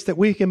grace that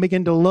we can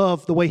begin to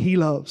love the way He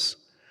loves.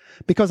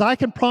 Because I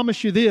can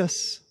promise you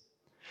this,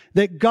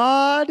 that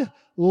God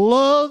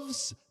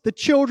loves the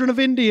children of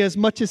India as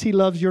much as He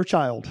loves your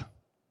child.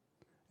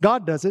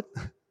 God does it.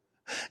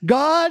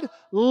 God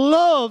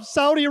loves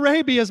Saudi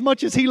Arabia as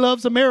much as He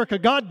loves America.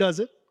 God does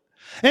it.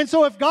 And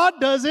so if God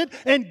does it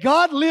and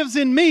God lives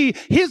in me,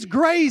 His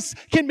grace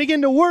can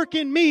begin to work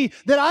in me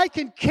that I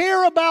can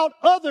care about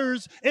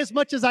others as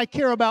much as I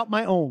care about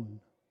my own.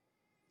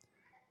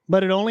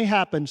 But it only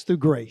happens through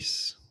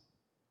grace.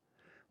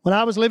 When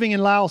I was living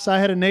in Laos, I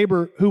had a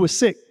neighbor who was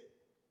sick.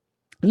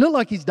 It looked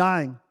like he's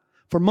dying.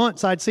 For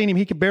months, I'd seen him.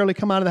 He could barely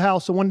come out of the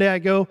house. So one day I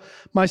go,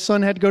 my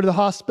son had to go to the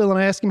hospital, and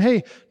I asked him, hey,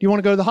 do you want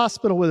to go to the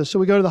hospital with us? So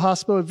we go to the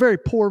hospital. A very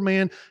poor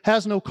man,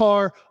 has no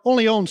car,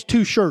 only owns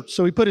 2 shirts.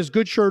 So he put his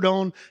good shirt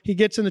on. He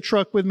gets in the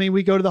truck with me.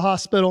 We go to the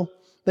hospital.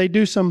 They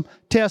do some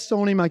tests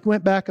on him. I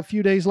went back a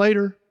few days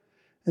later,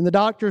 and the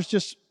doctors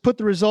just put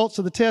the results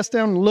of the test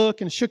down and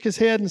looked and shook his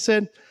head and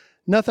said,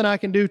 nothing I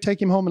can do.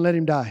 Take him home and let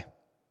him die.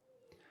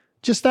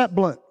 Just that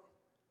blunt.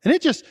 And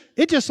it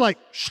just like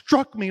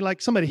struck me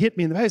like somebody hit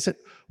me in the face. I said,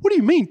 what do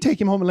you mean take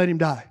him home and let him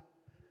die?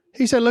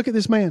 He said, look at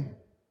this man.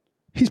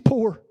 He's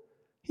poor.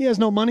 He has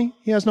no money.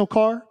 He has no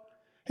car.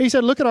 He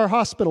said, look at our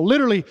hospital.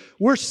 Literally,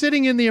 we're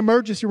sitting in the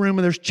emergency room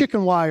and there's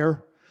chicken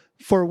wire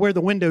for where the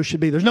windows should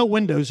be. There's no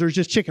windows. There's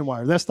just chicken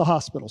wire. That's the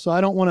hospital. So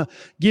I don't want to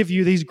give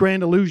you these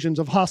grand illusions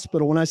of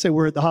hospital when I say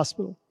we're at the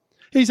hospital.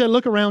 He said,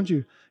 look around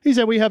you. He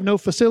said, we have no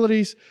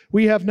facilities.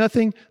 We have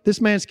nothing.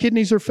 This man's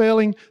kidneys are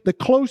failing. The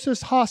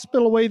closest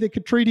hospital away that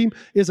could treat him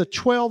is a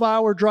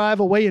 12-hour drive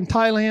away in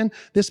Thailand.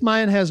 This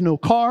man has no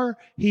car.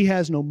 He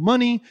has no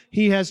money.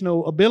 He has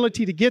no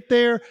ability to get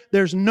there.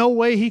 There's no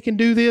way he can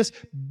do this.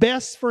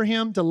 Best for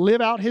him to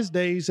live out his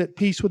days at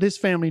peace with his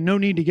family. No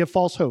need to give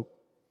false hope.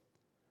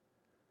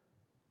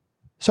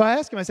 So I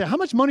asked him, I said, how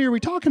much money are we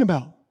talking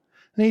about?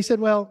 And he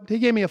said, well, he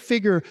gave me a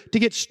figure to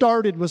get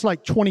started was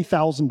like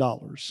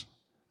 $20,000.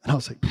 And I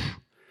was like,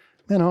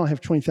 man, I don't have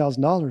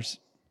 $20,000. I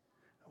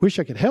wish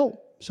I could help.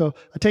 So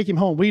I take him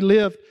home. We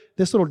lived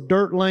this little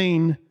dirt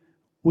lane.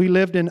 We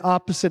lived in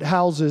opposite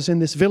houses in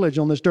this village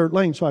on this dirt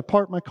lane. So I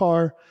parked my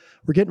car.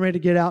 We're getting ready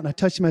to get out. And I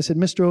touched him. I said,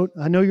 Mr. Oat,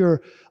 I know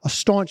you're a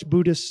staunch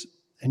Buddhist.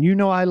 And you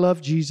know I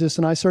love Jesus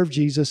and I serve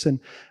Jesus.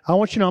 And I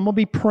want you to know I'm going to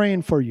be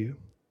praying for you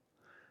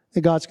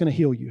that God's going to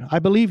heal you. I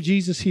believe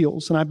Jesus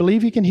heals. And I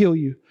believe He can heal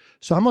you.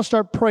 So I'm going to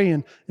start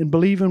praying and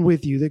believing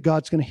with you that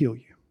God's going to heal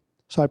you.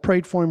 So I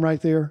prayed for him right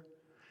there.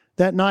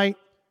 That night,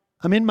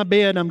 I'm in my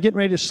bed, I'm getting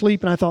ready to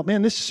sleep, and I thought,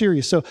 man, this is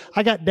serious. So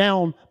I got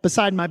down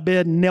beside my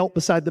bed and knelt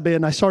beside the bed,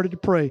 and I started to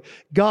pray,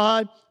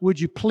 God, would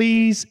you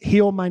please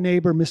heal my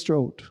neighbor, Mr.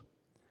 Oat?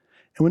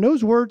 And when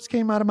those words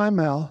came out of my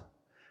mouth,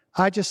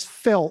 I just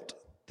felt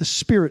the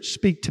Spirit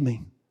speak to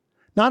me.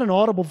 Not an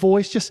audible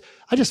voice,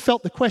 I just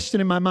felt the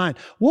question in my mind.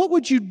 What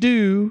would you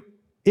do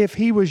if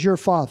he was your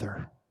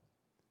father?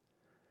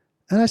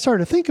 And I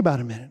started to think about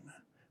it a minute.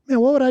 Man,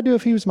 what would I do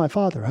if he was my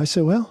father? I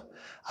said, well,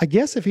 I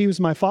guess if he was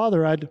my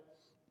father, I'd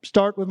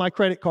start with my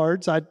credit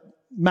cards. I'd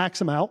max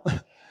them out.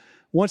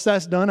 Once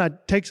that's done,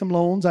 I'd take some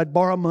loans. I'd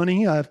borrow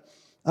money. I'd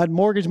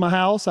mortgage my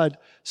house. I'd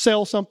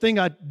sell something.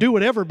 I'd do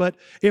whatever. But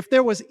if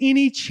there was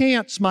any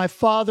chance my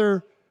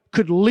father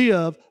could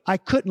live, I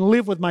couldn't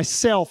live with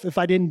myself if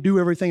I didn't do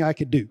everything I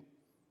could do.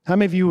 How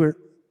many of you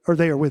are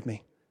there with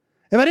me?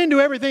 If I didn't do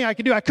everything I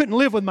could do, I couldn't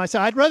live with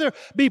myself. I'd rather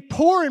be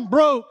poor and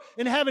broke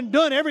and having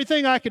done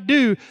everything I could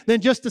do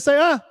than just to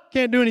say,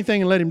 can't do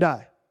anything and let him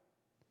die.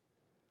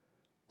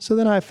 So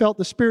then I felt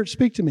the Spirit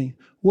speak to me.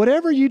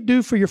 Whatever you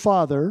do for your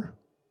father,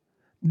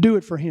 do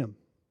it for him.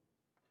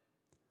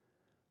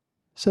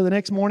 So the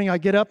next morning I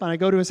get up and I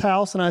go to his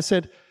house and I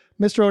said,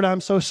 Mr. Oda,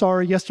 I'm so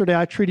sorry. Yesterday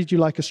I treated you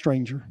like a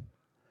stranger.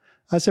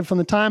 I said, from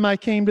the time I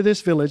came to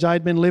this village, I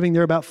had been living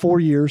there about 4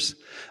 years.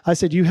 I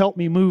said, you helped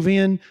me move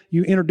in.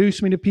 You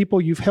introduced me to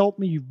people. You've helped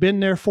me. You've been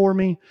there for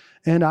me.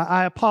 And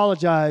I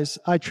apologize.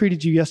 I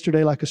treated you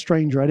yesterday like a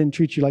stranger. I didn't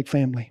treat you like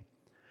family.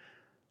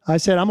 I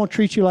said, I'm going to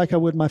treat you like I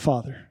would my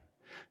father.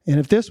 And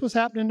if this was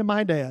happening to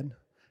my dad,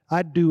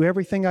 I'd do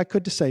everything I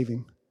could to save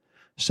him.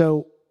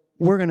 So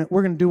we're going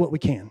to do what we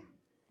can.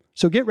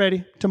 So get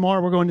ready.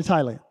 Tomorrow we're going to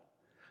Thailand.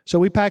 So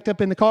we packed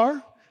up in the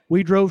car.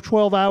 We drove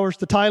 12 hours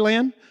to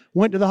Thailand,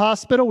 went to the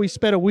hospital. We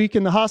spent a week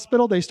in the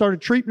hospital. They started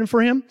treatment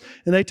for him,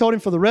 and they told him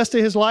for the rest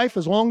of his life,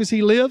 as long as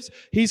he lives,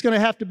 he's going to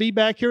have to be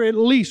back here at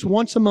least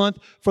once a month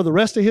for the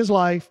rest of his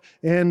life.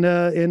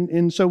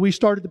 And so we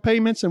started the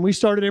payments, and we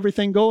started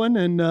everything going.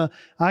 And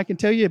I can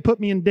tell you, it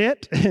put me in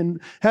debt and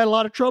had a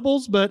lot of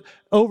troubles. But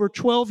over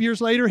 12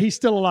 years later, he's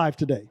still alive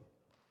today.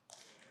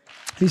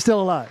 He's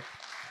still alive.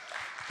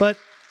 But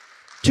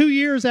 2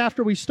 years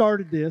after we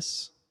started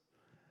this,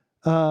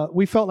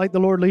 we felt like the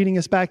Lord leading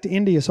us back to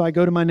India. So I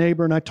go to my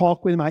neighbor and I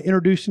talk with him. I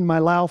introduced him to my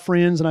Lao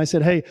friends and I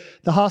said, hey,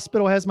 the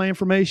hospital has my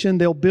information.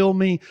 They'll bill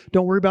me.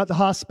 Don't worry about the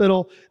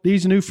hospital.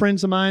 These new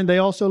friends of mine, they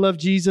also love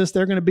Jesus.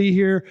 They're going to be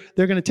here.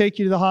 They're going to take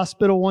you to the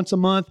hospital once a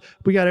month.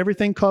 We got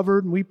everything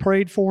covered and we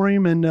prayed for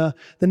him. And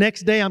the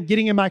next day I'm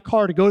getting in my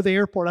car to go to the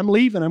airport. I'm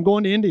leaving. I'm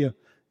going to India,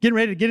 getting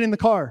ready to get in the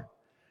car.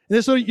 And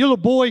this little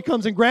boy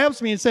comes and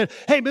grabs me and said,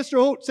 hey, Mr.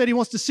 Oates said he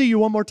wants to see you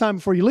one more time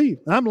before you leave.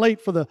 And I'm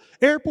late for the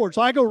airport,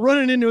 so I go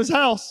running into his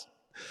house.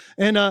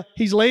 And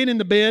he's laying in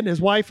the bed.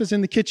 His wife is in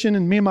the kitchen,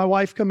 and me and my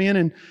wife come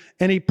in,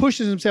 and he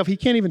pushes himself. He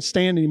can't even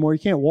stand anymore. He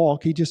can't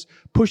walk. He just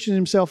pushes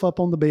himself up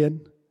on the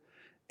bed.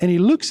 And he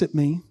looks at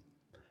me,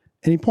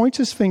 and he points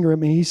his finger at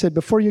me. He said,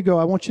 before you go,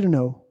 I want you to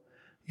know,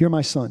 you're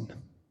my son.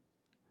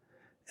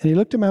 And he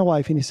looked at my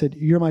wife, and he said,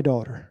 you're my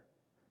daughter.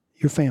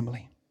 You're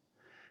family.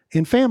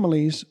 And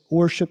families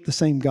worship the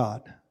same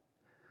God.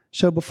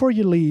 So before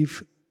you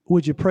leave,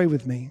 would you pray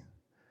with me?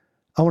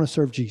 I want to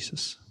serve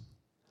Jesus.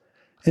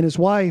 And his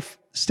wife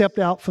stepped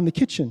out from the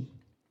kitchen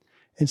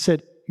and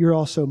said, you're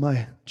also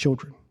my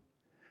children.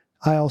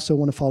 I also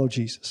want to follow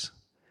Jesus.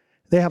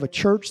 They have a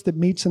church that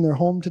meets in their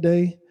home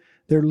today.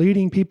 They're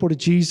leading people to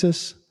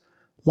Jesus.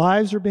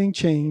 Lives are being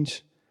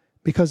changed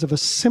because of a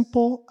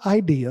simple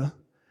idea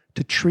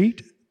to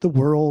treat the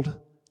world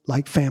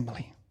like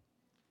family.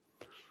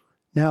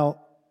 Now,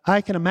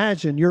 I can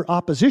imagine your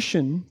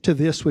opposition to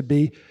this would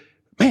be,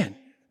 man,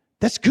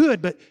 that's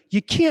good, but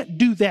you can't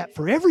do that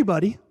for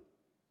everybody.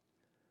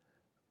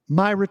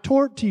 My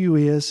retort to you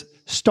is,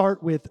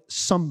 start with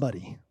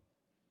somebody.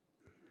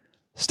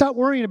 Stop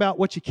worrying about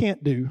what you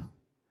can't do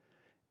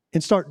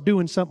and start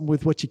doing something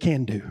with what you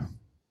can do.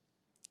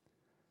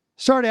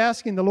 Start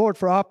asking the Lord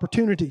for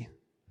opportunity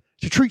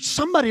to treat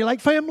somebody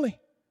like family.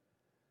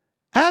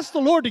 Ask the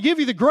Lord to give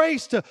you the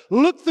grace to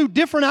look through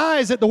different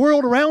eyes at the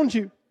world around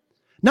you.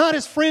 Not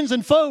as friends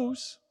and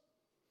foes,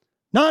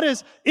 not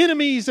as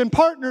enemies and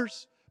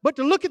partners, but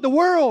to look at the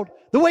world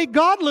the way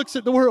God looks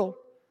at the world.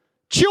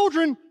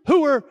 Children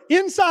who are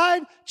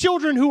inside,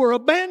 children who are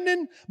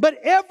abandoned, but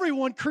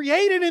everyone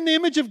created in the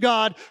image of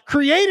God,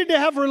 created to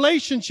have a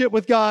relationship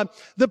with God.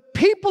 The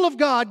people of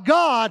God,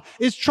 God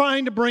is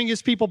trying to bring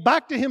His people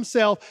back to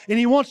Himself, and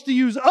He wants to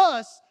use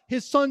us,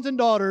 His sons and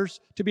daughters,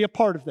 to be a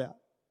part of that.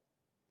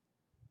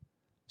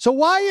 So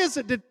why is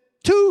it that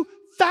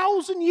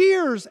 2,000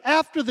 years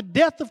after the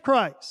death of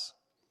Christ,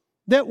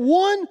 that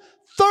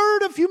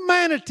 1/3 of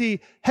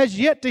humanity has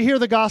yet to hear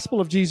the gospel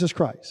of Jesus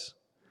Christ?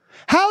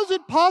 How is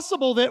it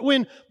possible that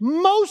when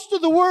most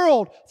of the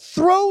world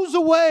throws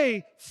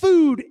away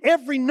food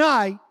every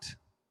night,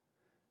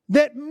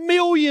 that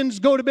millions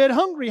go to bed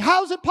hungry?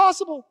 How is it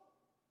possible?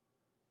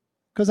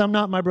 Because I'm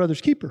not my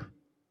brother's keeper.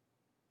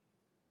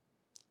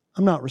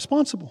 I'm not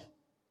responsible.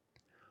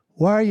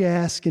 Why are you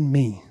asking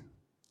me?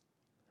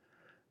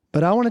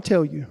 But I want to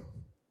tell you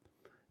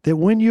that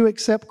when you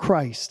accept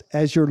Christ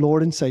as your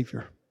Lord and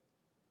Savior,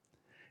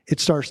 it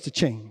starts to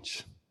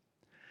change.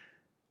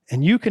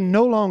 And you can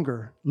no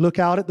longer look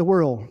out at the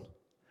world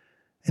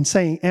and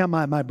say, am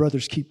I my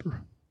brother's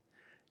keeper?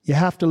 You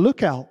have to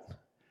look out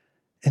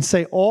and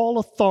say, all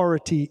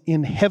authority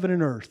in heaven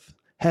and earth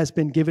has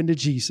been given to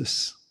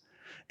Jesus.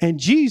 And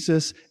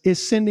Jesus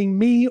is sending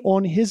me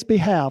on His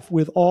behalf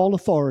with all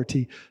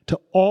authority to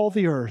all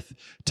the earth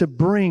to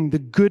bring the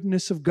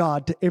goodness of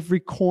God to every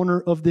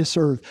corner of this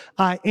earth.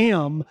 I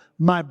am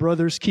my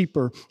brother's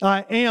keeper.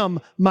 I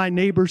am my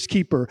neighbor's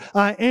keeper.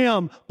 I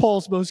am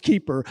Paulsbo's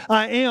keeper.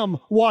 I am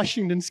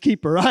Washington's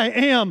keeper. I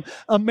am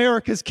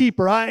America's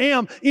keeper. I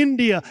am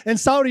India and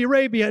Saudi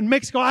Arabia and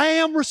Mexico. I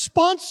am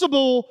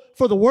responsible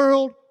for the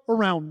world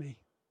around me.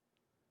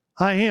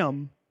 I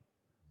am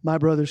my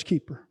brother's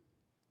keeper.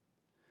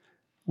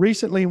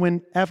 Recently,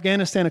 when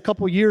Afghanistan, a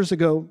couple years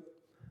ago,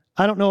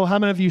 I don't know how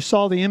many of you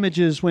saw the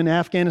images when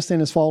Afghanistan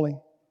is falling.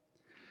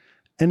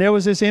 And there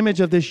was this image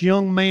of this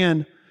young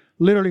man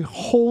literally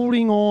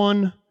holding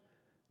on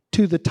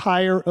to the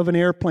tire of an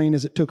airplane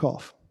as it took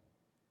off.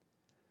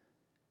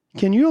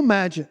 Can you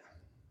imagine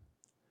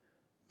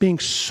being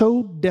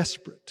so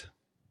desperate,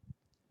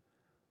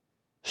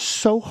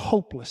 so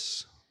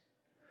hopeless,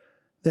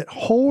 that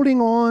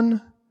holding on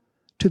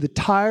to the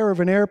tire of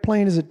an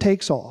airplane as it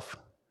takes off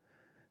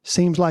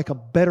seems like a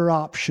better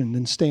option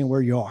than staying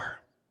where you are?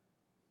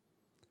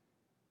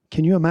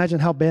 Can you imagine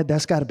how bad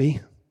that's got to be?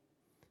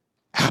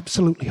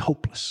 Absolutely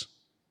hopeless.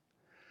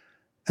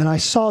 And I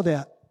saw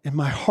that and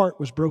my heart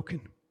was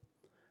broken.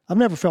 I've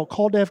never felt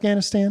called to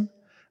Afghanistan.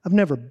 I've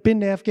never been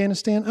to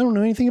Afghanistan. I don't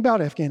know anything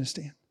about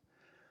Afghanistan.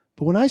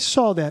 But when I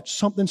saw that,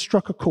 something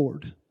struck a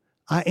chord.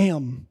 I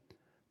am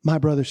my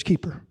brother's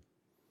keeper.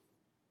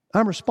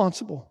 I'm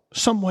responsible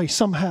some way,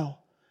 somehow.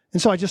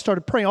 And so I just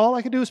started praying. All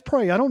I could do is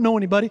pray. I don't know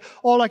anybody.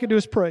 All I could do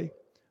is pray.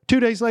 2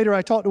 days later,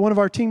 I talked to one of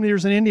our team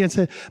leaders in India and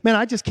said, man,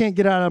 I just can't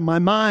get out of my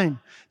mind.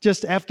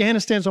 Just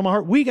Afghanistan's on my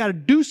heart. We got to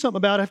do something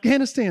about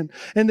Afghanistan.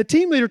 And the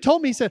team leader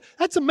told me, he said,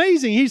 that's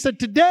amazing. He said,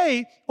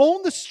 today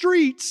on the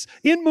streets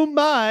in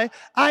Mumbai,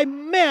 I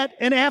met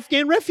an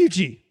Afghan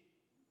refugee.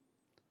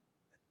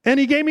 And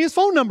he gave me his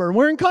phone number and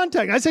we're in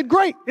contact. I said,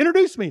 great,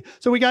 introduce me.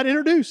 So we got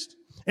introduced.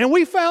 And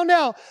we found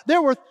out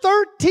there were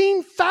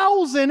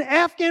 13,000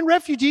 Afghan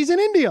refugees in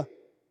India.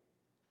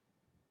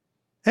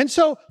 And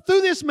so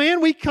through this man,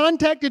 we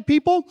contacted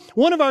people.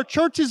 One of our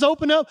churches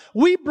opened up.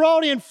 We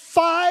brought in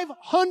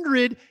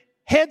 500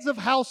 heads of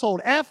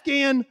household,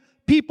 Afghan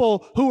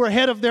people who were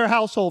head of their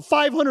household.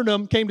 500 of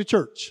them came to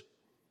church.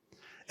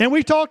 And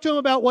we talked to them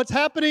about what's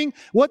happening,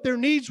 what their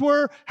needs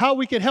were, how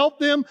we could help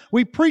them.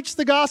 We preached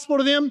the gospel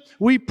to them.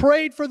 We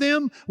prayed for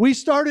them. We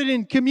started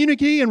in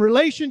community and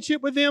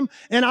relationship with them.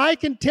 And I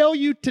can tell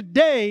you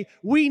today,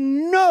 we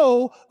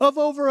know of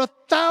over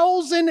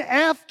 1,000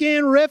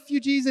 Afghan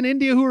refugees in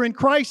India who are in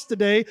Christ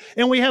today.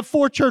 And we have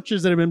 4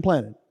 churches that have been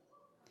planted.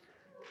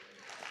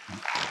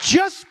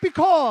 Just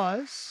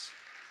because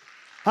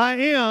I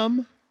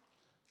am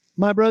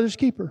my brother's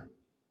keeper.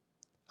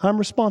 I'm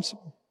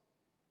responsible.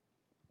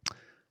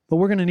 But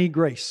we're going to need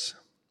grace.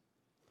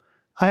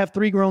 I have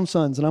 3 grown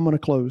sons, and I'm going to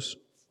close.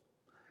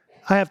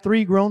 I have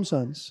 3 grown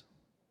sons,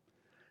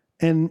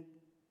 and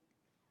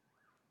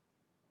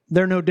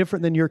they're no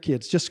different than your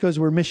kids. Just because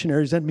we're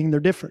missionaries doesn't mean they're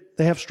different.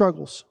 They have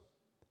struggles.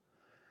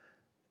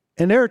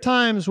 And there are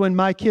times when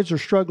my kids are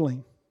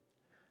struggling.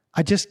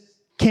 I just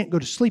can't go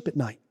to sleep at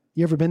night.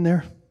 You ever been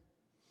there?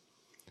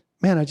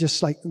 Man, I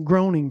just like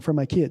groaning for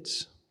my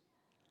kids.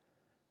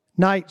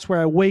 Nights where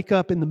I wake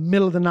up in the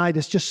middle of the night,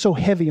 it's just so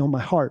heavy on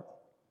my heart.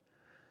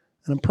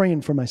 And I'm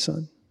praying for my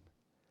son.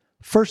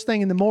 First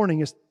thing in the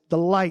morning is the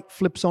light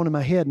flips on in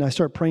my head and I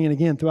start praying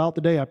again. Throughout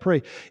the day I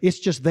pray. It's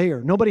just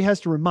there. Nobody has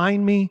to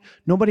remind me.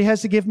 Nobody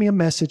has to give me a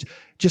message.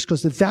 Just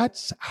because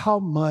that's how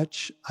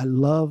much I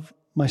love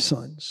my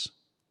sons.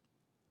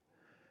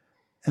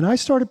 And I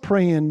started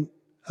praying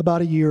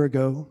about a year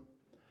ago.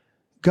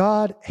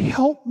 God,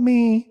 help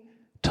me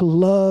to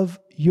love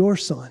your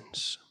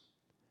sons,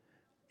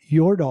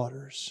 your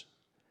daughters,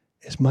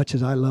 as much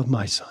as I love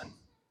my son.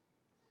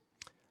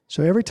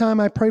 So every time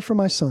I pray for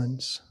my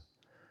sons,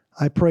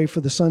 I pray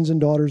for the sons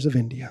and daughters of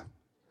India.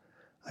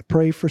 I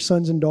pray for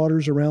sons and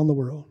daughters around the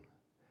world.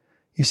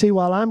 You see,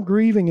 while I'm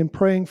grieving and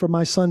praying for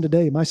my son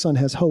today, my son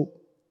has hope.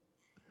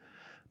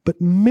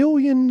 But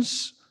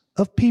millions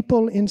of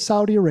people in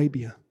Saudi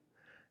Arabia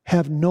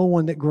have no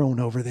one that groaned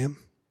over them.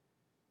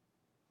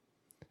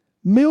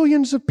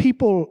 Millions of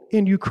people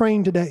in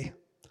Ukraine today.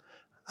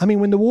 I mean,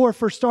 when the war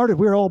first started,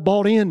 we were all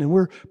bought in and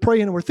we're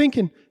praying and we're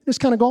thinking, it's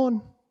kind of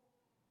gone.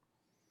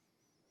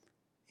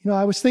 You know,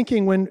 I was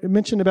thinking when it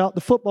mentioned about the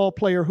football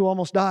player who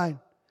almost died.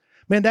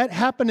 Man, that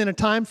happened in a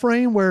time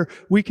frame where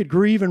we could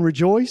grieve and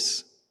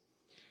rejoice.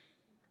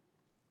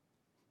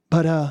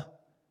 But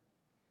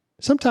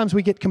sometimes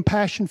we get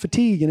compassion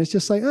fatigue, and it's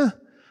just like,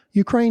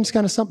 Ukraine's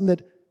kind of something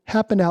that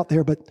happened out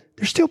there, but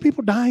there's still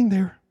people dying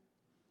there.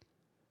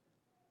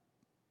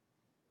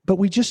 But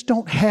we just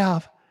don't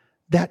have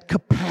that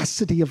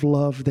capacity of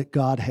love that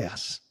God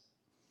has.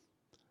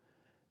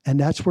 And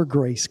that's where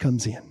grace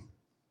comes in.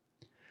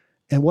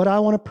 And what I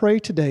want to pray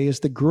today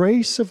is the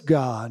grace of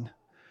God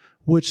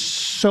would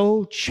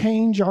so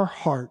change our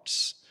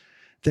hearts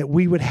that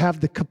we would have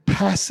the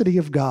capacity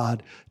of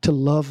God to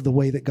love the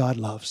way that God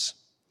loves.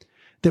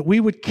 That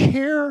we would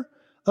care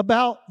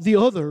about the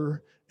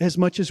other as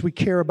much as we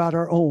care about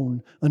our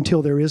own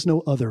until there is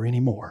no other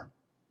anymore.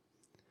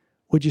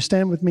 Would you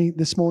stand with me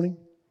this morning?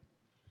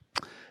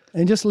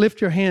 And just lift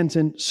your hands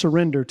and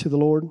surrender to the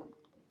Lord.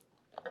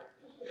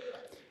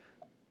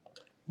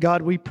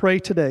 God, we pray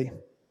today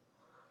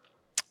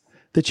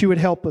that you would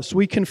help us.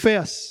 We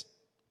confess,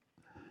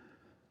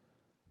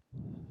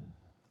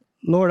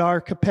 Lord, our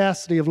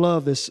capacity of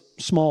love is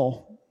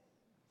small.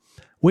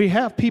 We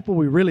have people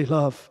we really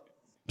love,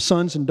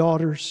 sons and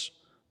daughters,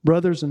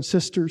 brothers and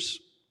sisters,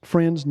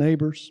 friends,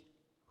 neighbors.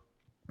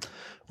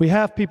 We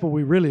have people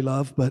we really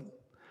love, but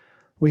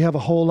we have a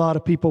whole lot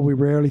of people we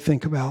rarely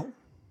think about.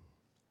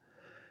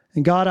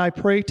 And God, I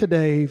pray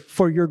today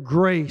for your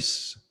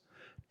grace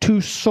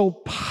to so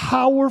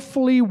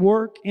powerfully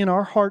work in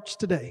our hearts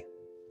today.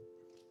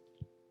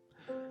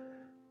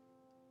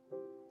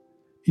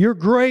 Your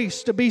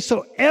grace to be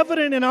so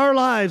evident in our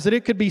lives that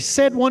it could be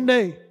said one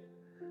day,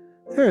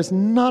 there is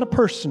not a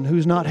person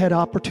who's not had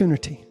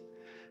opportunity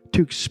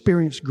to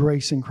experience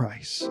grace in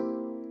Christ.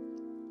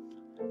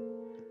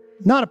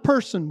 Not a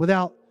person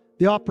without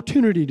the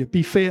opportunity to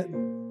be fed.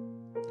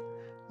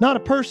 Not a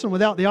person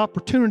without the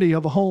opportunity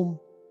of a home.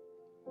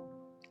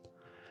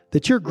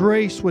 That your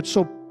grace would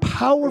so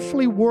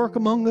powerfully work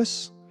among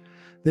us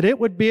that it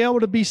would be able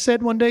to be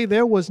said one day,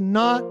 there was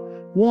not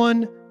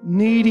one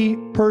needy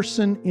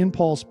person in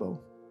Paulsbo.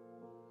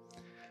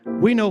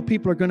 We know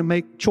people are going to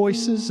make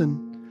choices,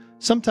 and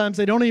sometimes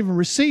they don't even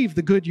receive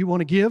the good you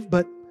want to give,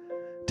 but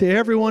to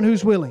everyone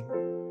who's willing.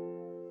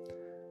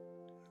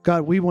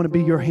 God, we want to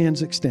be your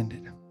hands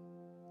extended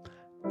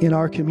in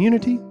our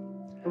community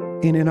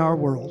and in our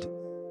world.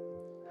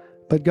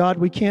 But God,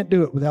 we can't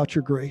do it without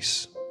your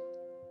grace.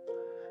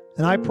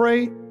 And I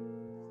pray,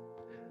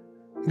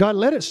 God,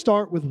 let it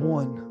start with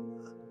one.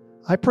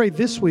 I pray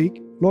this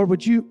week, Lord,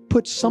 would you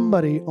put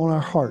somebody on our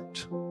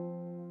heart?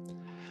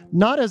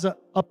 Not as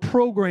a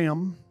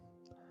program,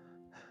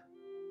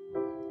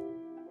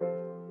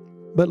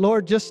 but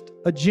Lord, just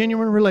a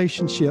genuine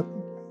relationship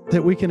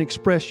that we can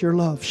express your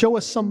love. Show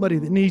us somebody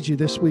that needs you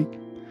this week.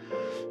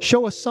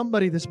 Show us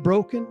somebody that's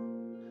broken,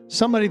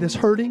 somebody that's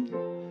hurting,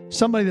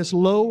 somebody that's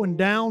low and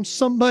down,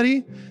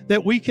 somebody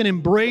that we can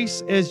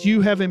embrace as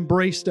you have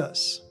embraced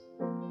us.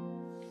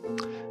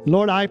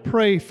 Lord, I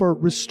pray for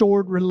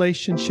restored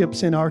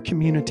relationships in our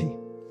community.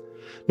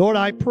 Lord,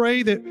 I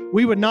pray that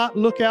we would not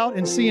look out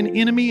and see an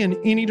enemy in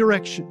any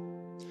direction.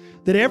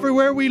 That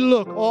everywhere we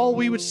look, all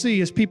we would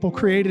see is people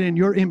created in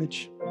your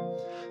image.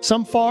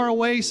 Some far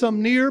away,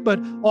 some near, but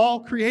all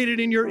created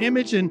in your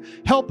image. And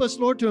help us,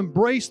 Lord, to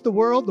embrace the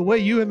world the way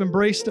you have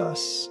embraced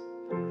us.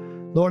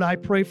 Lord, I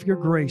pray for your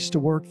grace to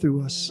work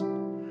through us.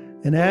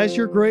 And as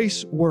your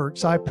grace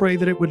works, I pray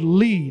that it would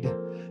lead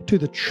to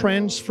the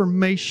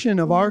transformation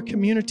of our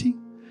community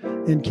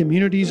and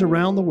communities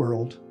around the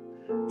world.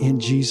 In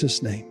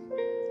Jesus' name,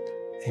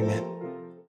 amen.